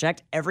pressure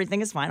checked.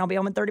 Everything is fine. I'll be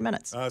home in 30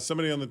 minutes.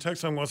 Somebody on the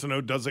text line wants to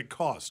know, does it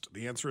cost?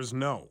 The answer is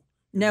no.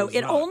 No,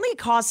 it only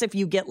costs if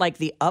you get like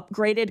the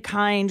upgraded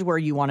kind where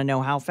you want to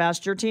know how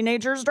fast your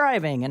teenager's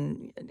driving.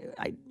 And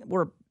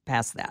we're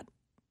past that.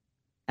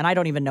 And I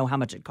don't even know how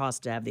much it costs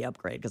to have the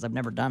upgrade because I've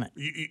never done it.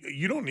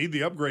 You don't need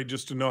the upgrade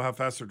just to know how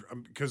fast they're,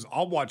 because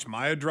I'll watch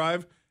Maya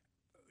drive.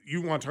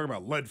 You want to talk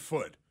about lead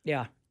foot.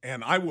 Yeah.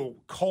 And I will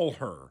call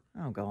her.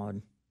 Oh,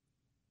 God.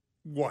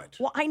 What?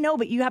 Well, I know,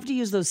 but you have to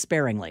use those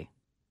sparingly.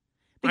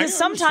 Because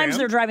sometimes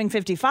they're driving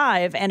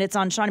 55 and it's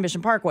on Shawnee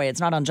Mission Parkway. It's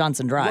not on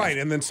Johnson Drive. Right.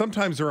 And then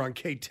sometimes they're on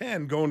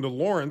K10 going to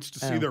Lawrence to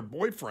see their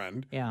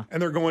boyfriend. Yeah. And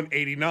they're going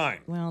 89.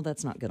 Well,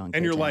 that's not good on K10.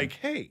 And you're like,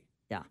 hey.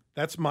 Yeah.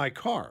 That's my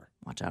car.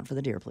 Watch out for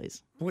the deer,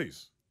 please.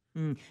 Please.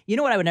 You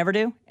know what I would never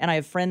do? And I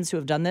have friends who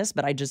have done this,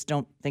 but I just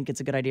don't think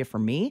it's a good idea for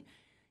me.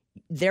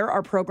 There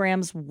are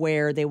programs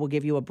where they will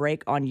give you a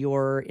break on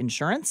your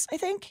insurance, I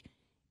think,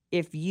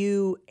 if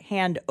you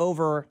hand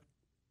over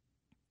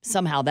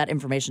somehow that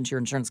information to your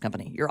insurance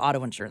company, your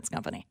auto insurance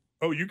company.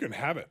 Oh, you can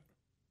have it.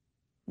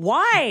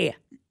 Why?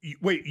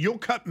 Wait, you'll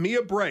cut me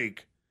a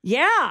break?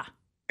 Yeah.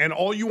 And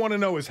all you want to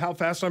know is how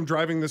fast I'm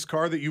driving this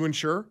car that you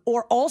insure?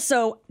 Or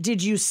also,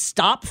 did you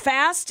stop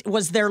fast?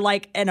 Was there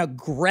like an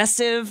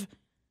aggressive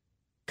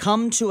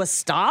come to a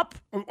stop?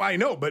 I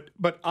know, but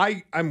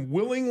I'm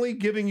willingly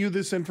giving you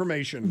this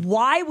information.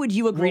 Why would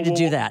you agree to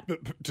do that?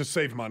 To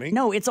save money?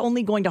 No, it's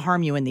only going to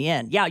harm you in the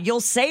end. Yeah,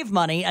 you'll save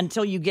money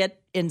until you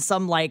get in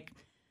some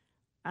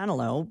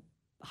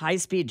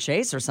high-speed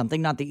chase or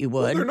something. Not that you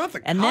would. Well, they're not the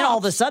and cops. Then all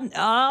of a sudden,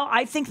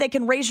 I think they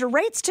can raise your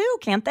rates too,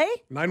 can't they?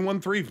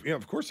 913, yeah,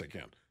 of course they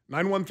can.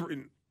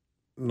 913,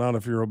 not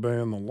if you're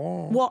obeying the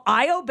law. Well,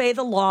 I obey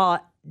the law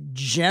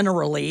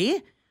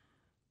generally,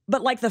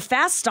 but like the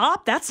fast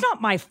stop, that's not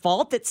my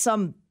fault that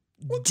some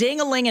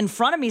ding-a-ling in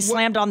front of me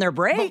slammed on their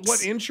brakes. But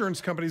what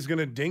insurance company is going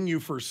to ding you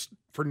for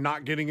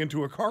not getting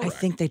into a car wreck? I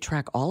think they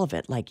track all of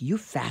it. Like, you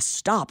fast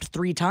stopped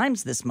 3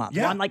 times this month.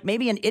 Yeah. Well, I'm like,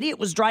 maybe an idiot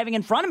was driving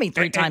in front of me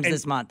 3 times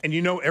this month. And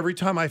you know, every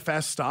time I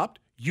fast stopped,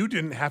 you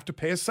didn't have to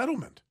pay a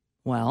settlement.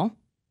 Well,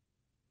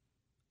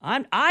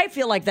 I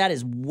feel like that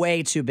is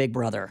way too big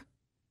brother.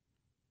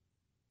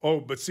 Oh,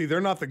 but see,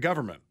 they're not the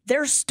government.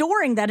 They're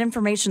storing that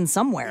information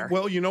somewhere.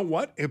 Well, you know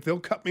what? If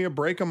they'll cut me a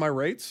break on my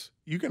rates,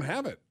 you can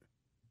have it.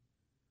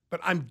 But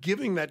I'm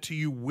giving that to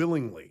you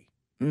willingly.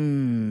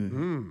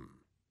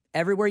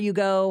 Everywhere you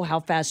go, how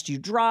fast you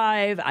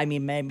drive. I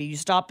mean, maybe you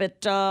stop at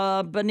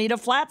Bonita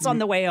Flats on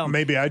the way home.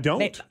 Maybe I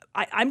don't.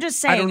 I'm just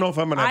saying. I don't know if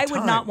I'm going to have I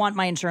would not want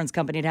my insurance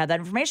company to have that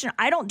information.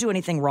 I don't do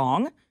anything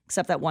wrong,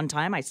 except that one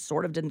time I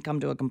sort of didn't come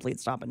to a complete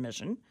stop and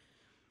mission.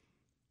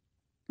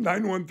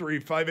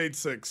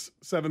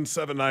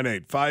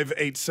 913-586-7798.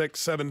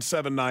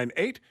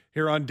 586-7798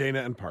 here on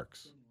Dana and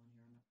Parks.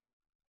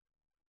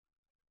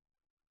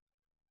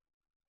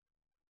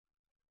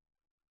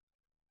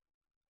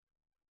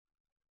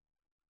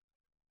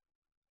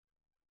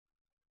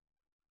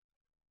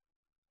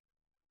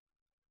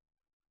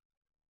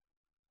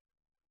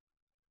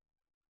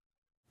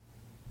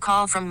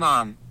 Call from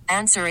mom.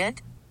 Answer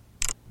it.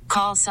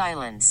 Call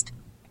silenced.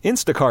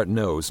 Instacart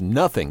knows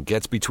nothing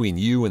gets between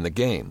you and the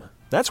game.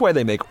 That's why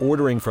they make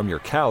ordering from your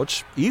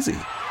couch easy.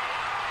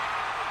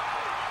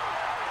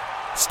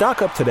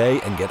 Stock up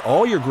today and get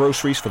all your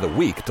groceries for the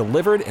week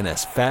delivered in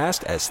as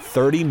fast as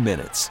 30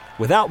 minutes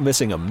without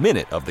missing a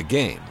minute of the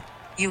game.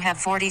 You have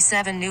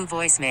 47 new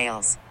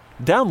voicemails.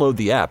 Download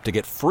the app to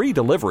get free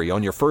delivery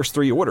on your first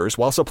 3 orders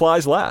while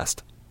supplies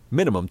last.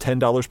 Minimum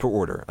 $10 per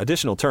order.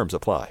 Additional terms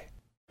apply.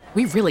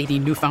 We really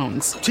need new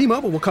phones.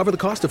 T-Mobile will cover the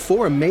cost of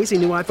 4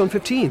 amazing new iPhone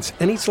 15s,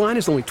 and each line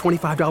is only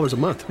 $25 a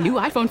month. New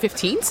iPhone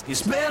 15s?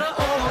 It's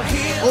better over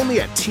here.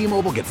 Only at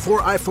T-Mobile, get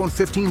 4 iPhone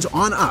 15s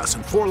on us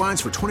and 4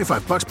 lines for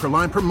 $25 per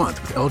line per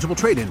month with eligible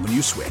trade-in when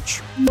you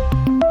switch.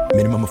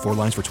 Minimum of 4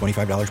 lines for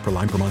 $25 per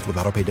line per month with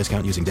autopay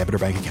discount using debit or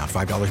bank account.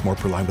 $5 more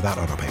per line without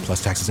autopay,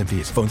 plus taxes and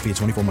fees. Phone fee at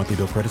 24 monthly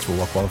bill credits for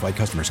well-qualified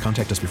customers.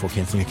 Contact us before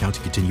canceling account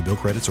to continue bill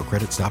credits or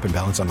credit stop and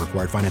balance on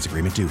required finance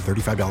agreement due.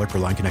 $35 per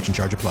line connection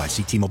charge applies.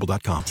 See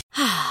T-Mobile.com.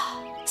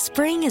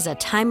 Spring is a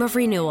time of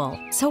renewal,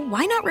 so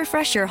why not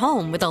refresh your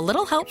home with a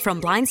little help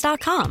from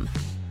Blinds.com?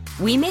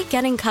 We make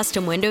getting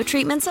custom window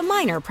treatments a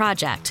minor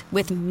project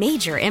with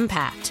major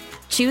impact.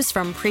 Choose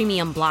from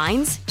premium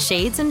blinds,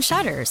 shades, and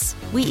shutters.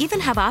 We even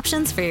have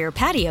options for your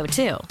patio,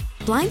 too.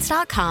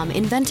 Blinds.com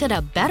invented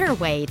a better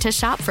way to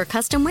shop for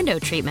custom window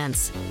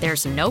treatments.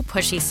 There's no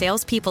pushy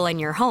salespeople in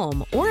your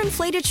home or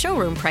inflated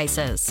showroom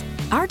prices.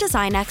 Our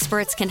design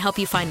experts can help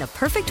you find the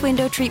perfect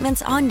window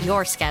treatments on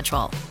your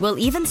schedule. We'll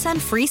even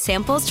send free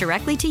samples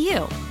directly to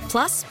you.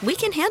 Plus, we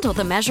can handle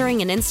the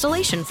measuring and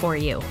installation for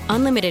you.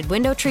 Unlimited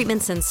window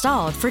treatments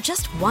installed for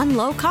just one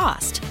low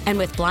cost. And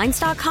with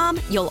Blinds.com,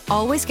 you'll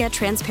always get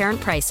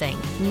transparent pricing.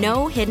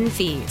 No hidden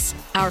fees.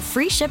 Our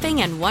free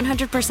shipping and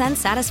 100%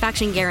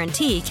 satisfaction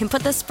guarantee can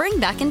put the spring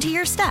back into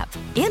your step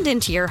and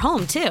into your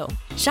home, too.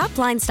 Shop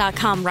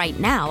Blinds.com right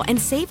now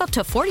and save up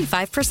to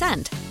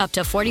 45%. Up to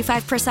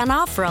 45%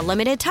 off for a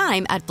limited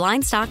time at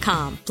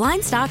Blinds.com.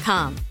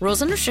 Blinds.com.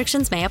 Rules and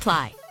restrictions may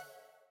apply.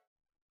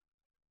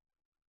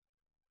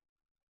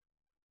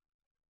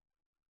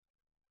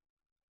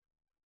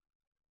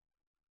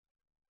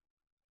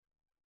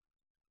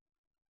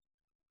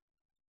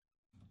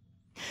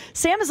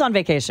 Sam is on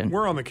vacation.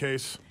 We're on the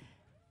case.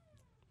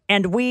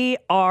 And we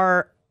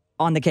are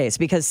on the case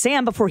because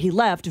Sam, before he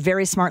left,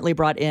 very smartly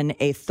brought in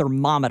a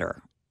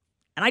thermometer.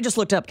 And I just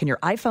looked up, can your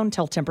iPhone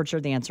tell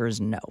temperature? The answer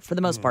is no. For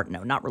the most part,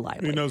 no, not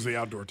reliably. He knows the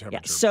outdoor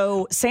temperature. Yeah.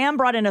 So Sam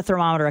brought in a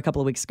thermometer a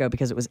couple of weeks ago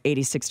because it was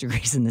 86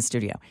 degrees in the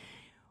studio.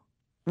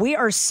 We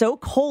are so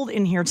cold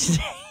in here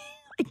today.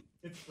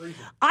 It's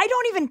freezing. I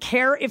don't even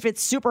care if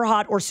it's super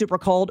hot or super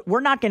cold.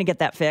 We're not going to get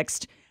that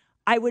fixed.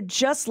 I would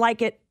just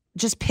like it,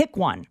 just pick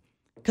one.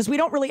 Because we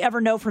don't really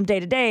ever know from day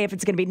to day if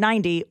it's going to be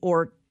 90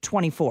 or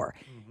 24.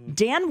 Mm-hmm.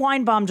 Dan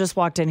Weinbaum just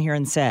walked in here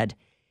and said,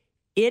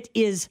 it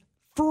is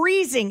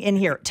freezing in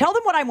here. Tell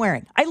them what I'm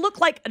wearing. I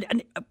look like...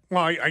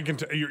 Well, I can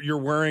tell you're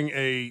wearing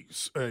a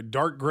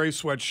dark gray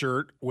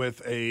sweatshirt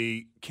with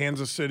a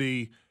Kansas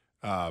City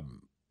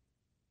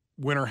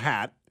winter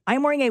hat.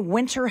 I'm wearing a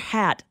winter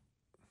hat.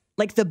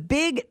 Like the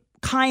big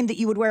kind that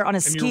you would wear on a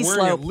and ski you're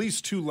wearing slope. At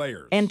least 2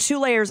 layers. And 2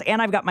 layers,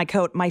 and I've got my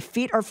coat. My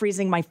feet are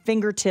freezing. My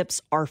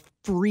fingertips are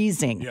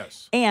freezing.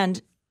 Yes.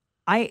 And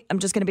I'm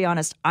just going to be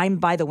honest. I'm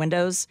by the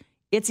windows.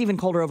 It's even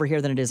colder over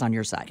here than it is on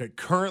your side. Okay.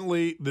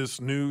 Currently,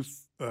 this new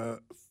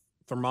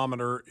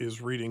thermometer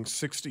is reading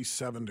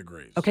 67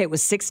 degrees. Okay, it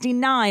was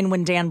 69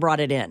 when Dan brought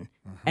it in.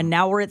 Mm-hmm. And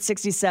now we're at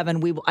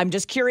 67. I'm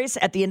just curious,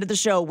 at the end of the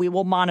show, we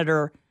will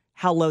monitor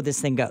how low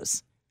this thing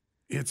goes.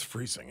 It's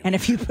freezing. And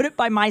if you put it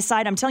by my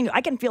side, I'm telling you,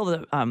 I can feel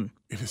the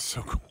it is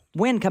so cool.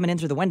 Wind coming in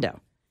through the window.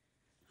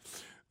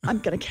 I'm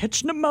going to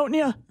catch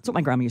pneumonia. That's what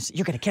my grandma used to say.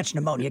 You're going to catch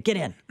pneummonia. Get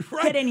in.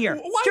 Right. Get in here.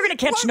 Why, You're going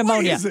to catch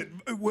pneumonia. Why is it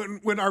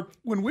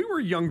when we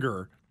were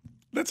younger,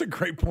 that's a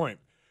great point.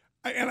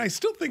 And I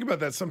still think about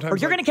that sometimes. Or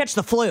you're going to catch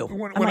the flu.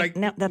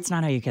 No, that's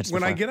not how you catch the flu.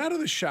 When I get out of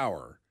the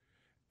shower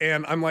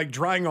and I'm like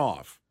drying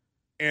off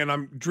and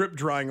I'm drip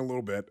drying a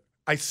little bit,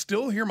 I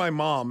still hear my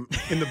mom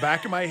in the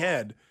back of my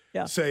head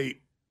say,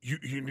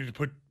 you need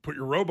to put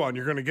your robe on.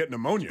 You're going to get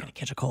pneumonia. You're going to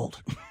catch a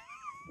cold.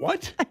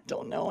 What? I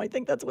don't know. I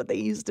think that's what they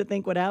used to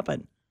think would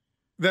happen.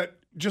 That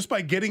just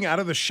by getting out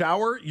of the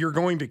shower, you're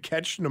going to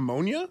catch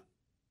pneumonia?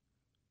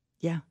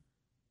 Yeah.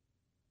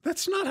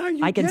 That's not how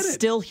you I can get it.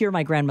 still hear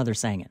my grandmother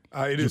saying it.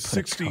 It is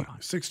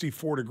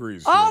 64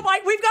 degrees. Oh,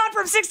 my, we've gone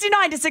from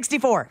 69 to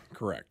 64.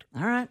 Correct.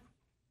 All right.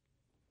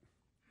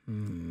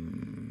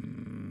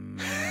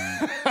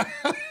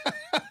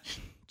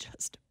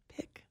 Just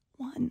pick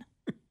one.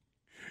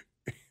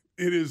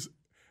 It is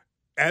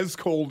as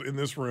cold in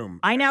this room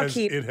I now as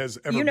keep, it has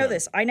ever you know been.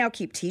 this, I now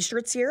keep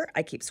T-shirts here.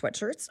 I keep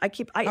sweatshirts.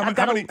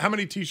 How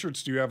many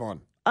T-shirts do you have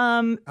on?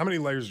 How many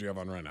layers do you have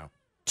on right now?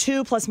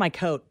 2 plus my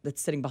coat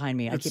that's sitting behind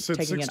me. I It's keep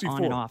at taking 64. it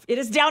on and off. It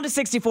is down to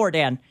 64,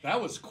 Dan.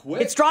 That was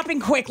quick. It's dropping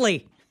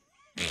quickly.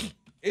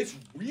 It's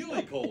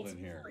really cold in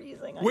here.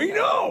 We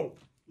know.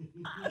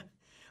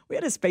 We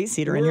had a space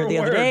heater in We're here the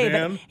other aware, day.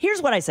 Dan. But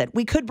here's what I said.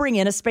 We could bring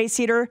in a space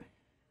heater,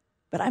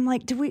 but I'm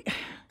like, do we?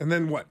 And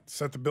then what?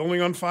 Set the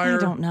building on fire? I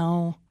don't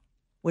know.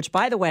 Which,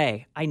 by the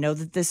way, I know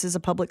that this is a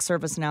public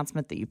service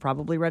announcement that you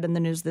probably read in the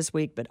news this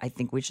week, but I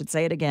think we should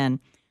say it again.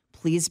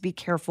 Please be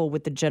careful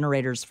with the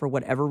generators for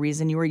whatever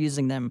reason you are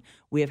using them.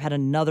 We have had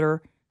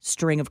another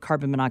string of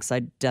carbon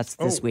monoxide deaths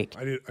this week.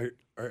 I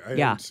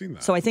haven't seen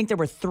that. So I think there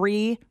were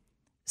 3,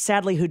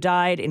 sadly, who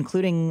died,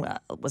 including,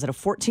 was it a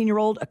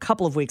 14-year-old a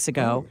couple of weeks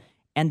ago?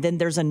 And then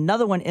there's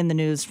another one in the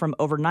news from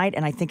overnight,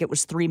 and I think it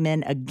was 3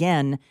 men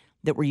again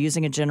that were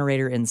using a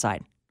generator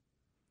inside.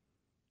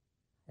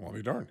 Well, I'll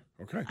be darned.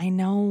 Okay. I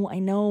know.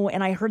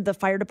 And I heard the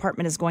fire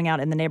department is going out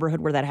in the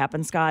neighborhood where that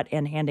happened, Scott,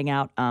 and handing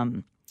out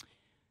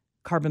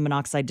carbon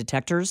monoxide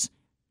detectors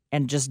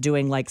and just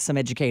doing like some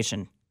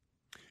education.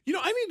 You know,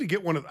 I need to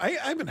get one of. I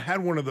haven't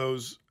had one of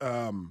those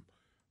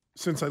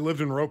since I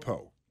lived in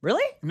Ropo.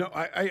 Really? No,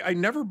 I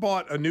never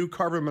bought a new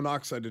carbon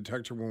monoxide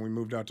detector when we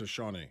moved out to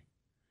Shawnee.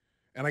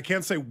 And I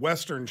can't say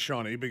Western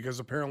Shawnee because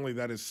apparently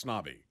that is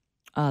snobby.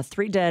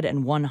 3 dead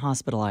and 1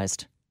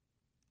 hospitalized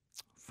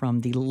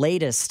from the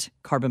latest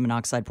carbon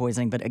monoxide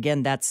poisoning. But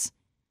again, that's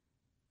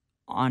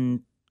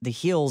on the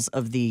heels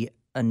of the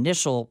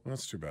initial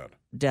That's too bad.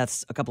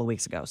 deaths a couple of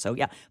weeks ago. So,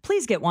 yeah,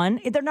 please get one.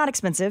 They're not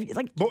expensive.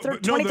 Like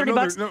But 20, 30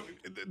 bucks.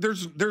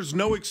 There's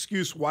no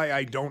excuse why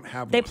I don't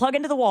have one. They plug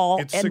into the wall.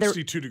 It's and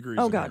 62 degrees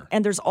Oh, in God. there.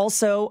 And there's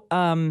also,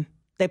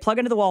 they plug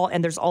into the wall,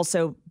 and there's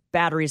also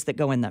batteries that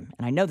go in them.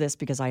 And I know this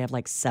because I have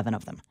like 7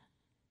 of them.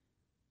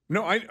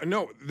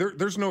 No,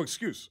 there's no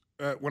excuse.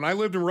 When I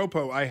lived in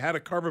Ropo, I had a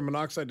carbon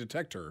monoxide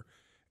detector,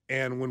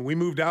 and when we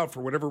moved out,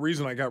 for whatever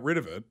reason, I got rid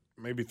of it,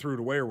 maybe threw it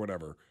away or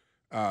whatever.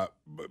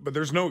 But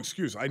there's no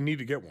excuse. I need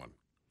to get one.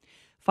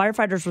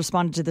 Firefighters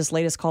responded to this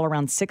latest call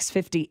around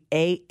 6:50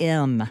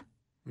 a.m.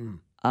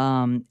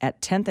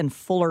 At 10th and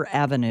Fuller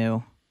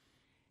Avenue.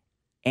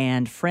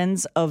 And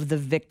friends of the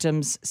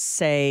victims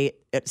say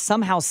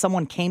somehow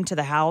someone came to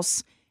the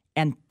house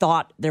and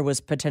thought there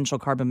was potential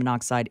carbon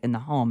monoxide in the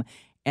home,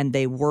 and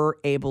they were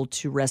able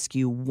to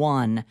rescue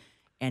 1,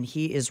 and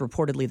he is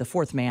reportedly the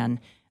 4th man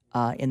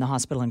in the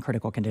hospital in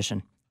critical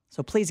condition.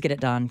 So please get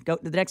it done. Go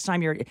the next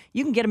time you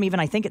can get them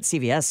even, I think, at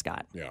CVS,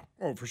 Scott. Yeah.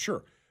 Oh, for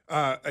sure.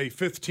 A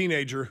 5th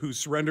teenager who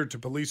surrendered to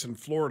police in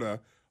Florida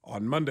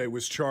on Monday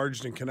was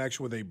charged in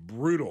connection with a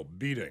brutal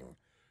beating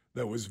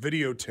that was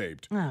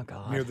videotaped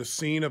near the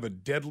scene of a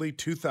deadly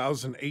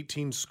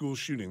 2018 school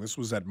shooting. This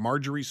was at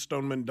Marjorie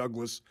Stoneman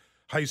Douglas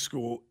High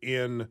School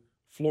in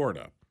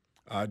Florida.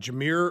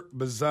 Jameer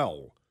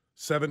Bazell,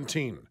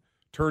 17,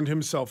 turned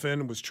himself in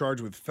and was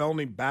charged with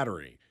felony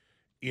battery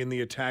in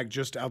the attack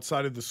just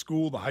outside of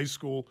the high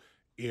school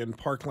in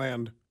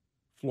Parkland,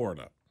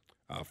 Florida.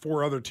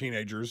 4 other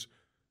teenagers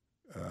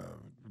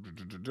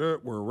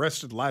were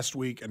arrested last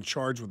week and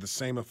charged with the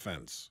same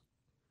offense.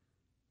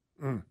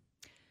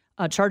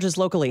 Charges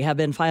locally have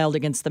been filed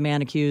against the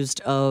man accused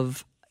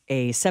of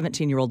a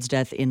 17-year-old's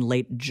death in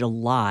late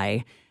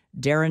July.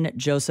 Darren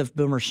Joseph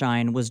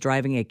Boomershine was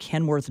driving a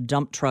Kenworth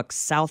dump truck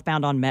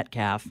southbound on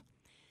Metcalf.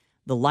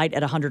 The light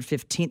at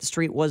 115th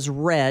Street was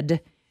red.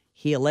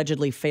 He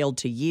allegedly failed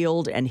to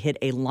yield and hit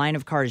a line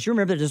of cars. You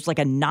remember there's like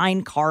a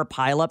 9-car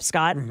pileup,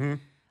 Scott?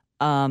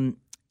 Mm-hmm.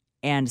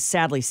 And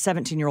sadly,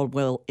 17-year-old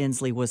Will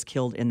Inslee was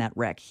killed in that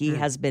wreck. He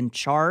has been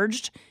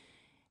charged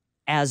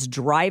as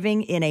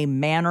driving in a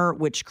manner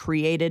which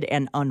created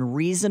an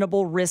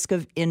unreasonable risk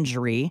of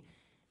injury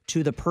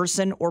to the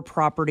person or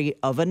property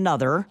of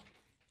another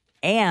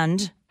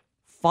and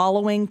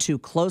following too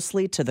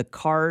closely to the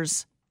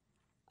cars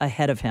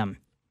ahead of him.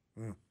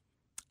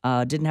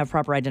 Didn't have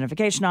proper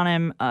identification on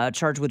him,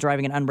 charged with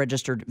driving an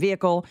unregistered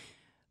vehicle,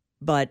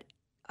 but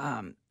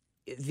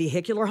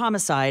vehicular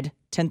homicide,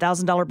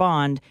 $10,000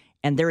 bond,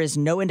 and there is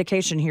no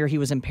indication here he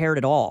was impaired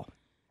at all.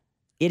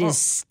 It is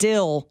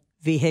still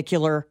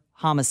vehicular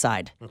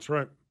homicide. That's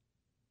right.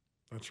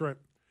 That's right.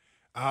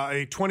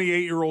 A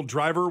 28-year-old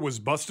driver was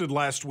busted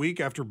last week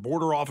after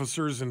border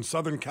officers in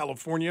Southern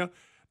California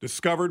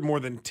discovered more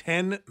than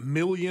 $10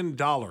 million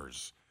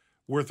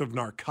worth of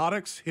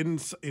narcotics hidden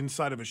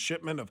inside of a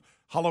shipment of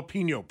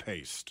jalapeno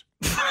paste.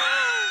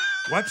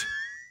 What?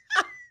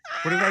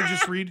 What did I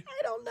just read?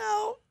 I don't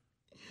know.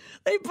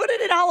 They put it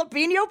in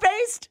jalapeno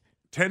paste?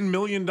 $10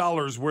 million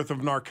worth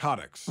of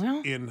narcotics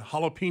in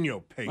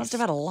jalapeno paste. Must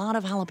have had a lot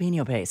of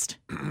jalapeno paste.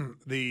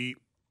 The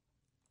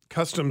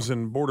Customs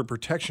and Border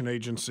Protection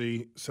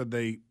Agency said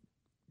they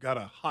got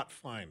a hot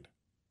find.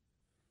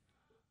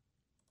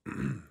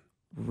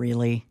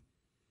 Really?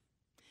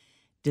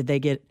 Did they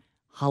get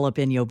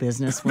jalapeno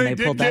business when they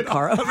pulled that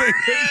car over? They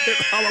did get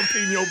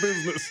jalapeno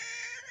business.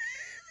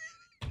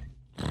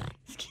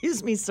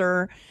 Excuse me,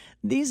 sir.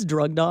 These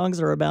drug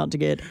dogs are about to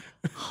get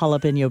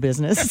jalapeno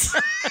business.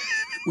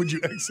 Would you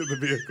exit the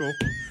vehicle?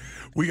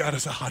 We got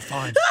us a hot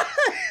find.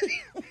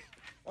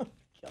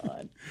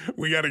 God.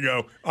 We got to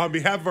go. On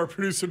behalf of our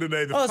producer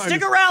today,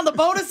 stick around. The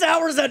bonus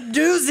hour is a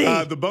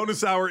doozy. The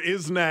bonus hour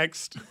is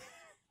next.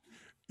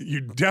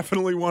 You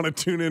definitely want to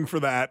tune in for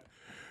that.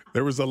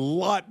 There was a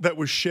lot that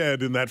was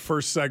shed in that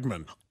first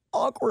segment.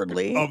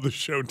 Awkwardly. Of the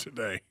show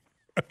today.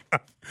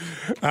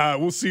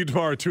 We'll see you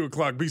tomorrow at 2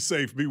 o'clock. Be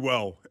safe, be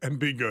well, and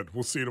be good.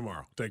 We'll see you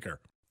tomorrow. Take care.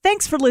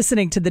 Thanks for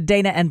listening to the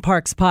Dana and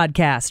Parks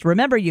podcast.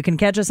 Remember, you can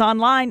catch us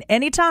online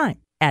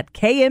anytime at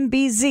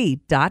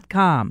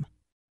kmbz.com.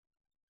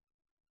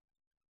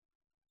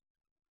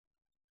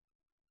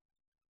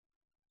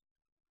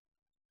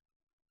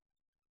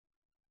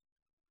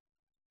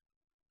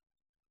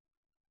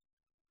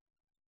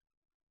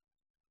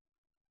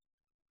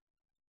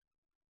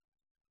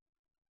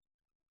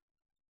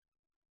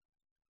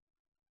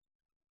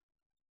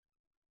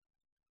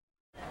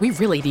 We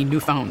really need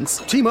new phones.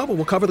 T-Mobile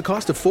will cover the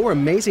cost of 4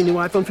 amazing new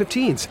iPhone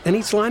 15s, and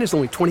each line is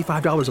only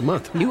 $25 a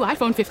month. New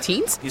iPhone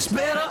 15s? It's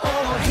better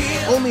over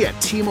here. Only at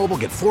T-Mobile,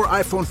 get 4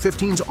 iPhone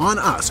 15s on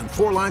us and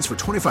 4 lines for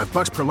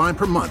 $25 per line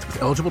per month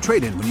with eligible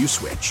trade-in when you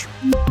switch.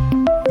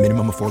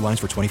 Minimum of 4 lines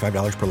for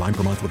 $25 per line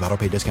per month with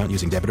autopay discount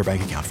using debit or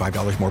bank account.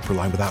 $5 more per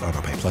line without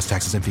autopay, plus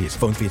taxes and fees.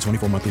 Phone fee at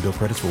 24 monthly bill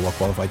credits for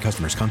well-qualified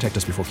customers. Contact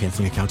us before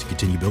canceling account to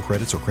continue bill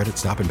credits or credit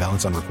stop and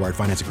balance on required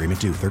finance agreement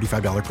due.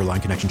 $35 per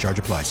line connection charge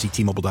applies. See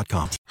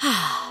T-Mobile.com.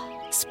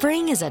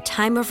 Spring is a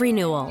time of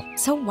renewal,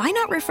 so why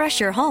not refresh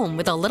your home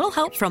with a little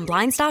help from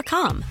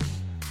Blinds.com?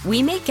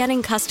 We make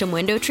getting custom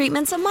window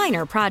treatments a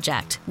minor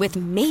project with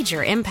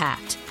major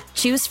impact.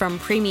 Choose from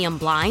premium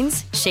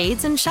blinds,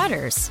 shades, and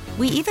shutters.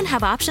 We even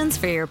have options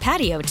for your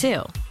patio,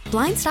 too.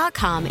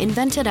 Blinds.com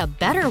invented a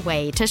better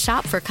way to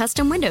shop for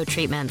custom window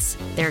treatments.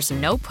 There's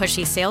no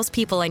pushy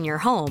salespeople in your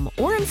home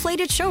or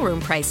inflated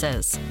showroom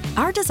prices.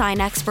 Our design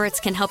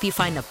experts can help you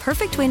find the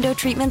perfect window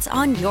treatments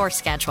on your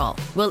schedule.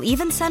 We'll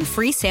even send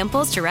free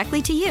samples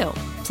directly to you.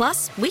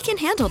 Plus, we can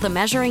handle the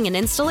measuring and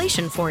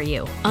installation for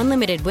you.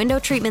 Unlimited window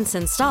treatments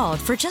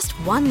installed for just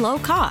one low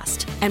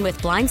cost. And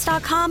with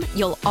Blinds.com,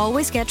 you'll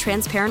always get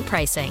transparent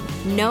pricing.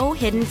 No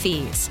hidden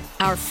fees.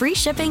 Our free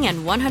shipping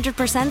and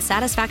 100%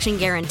 satisfaction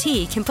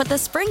guarantee can put the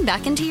spring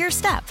back into your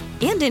step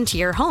and into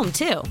your home,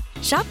 too.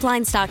 Shop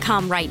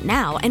Blinds.com right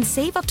now and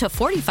save up to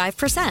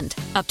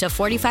 45%. Up to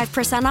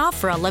 45% off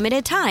for a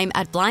limited time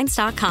at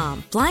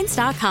Blinds.com.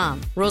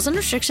 Blinds.com. Rules and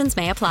restrictions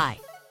may apply.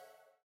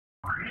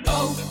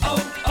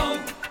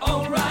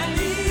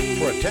 O'Reilly.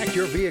 Protect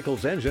your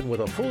vehicle's engine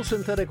with a full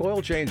synthetic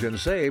oil change and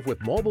save with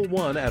Mobil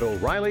 1 at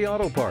O'Reilly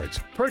Auto Parts.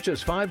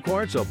 Purchase 5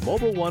 quarts of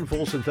Mobil 1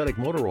 full synthetic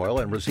motor oil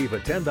and receive a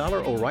 $10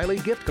 O'Reilly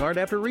gift card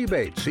after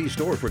rebate. See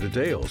store for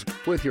details.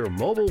 With your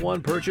Mobil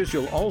 1 purchase,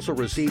 you'll also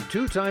receive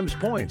 2 times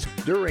points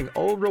during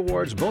O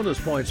Rewards Bonus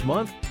Points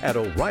Month at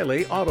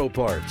O'Reilly Auto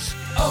Parts.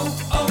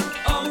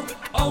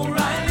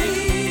 O'Reilly.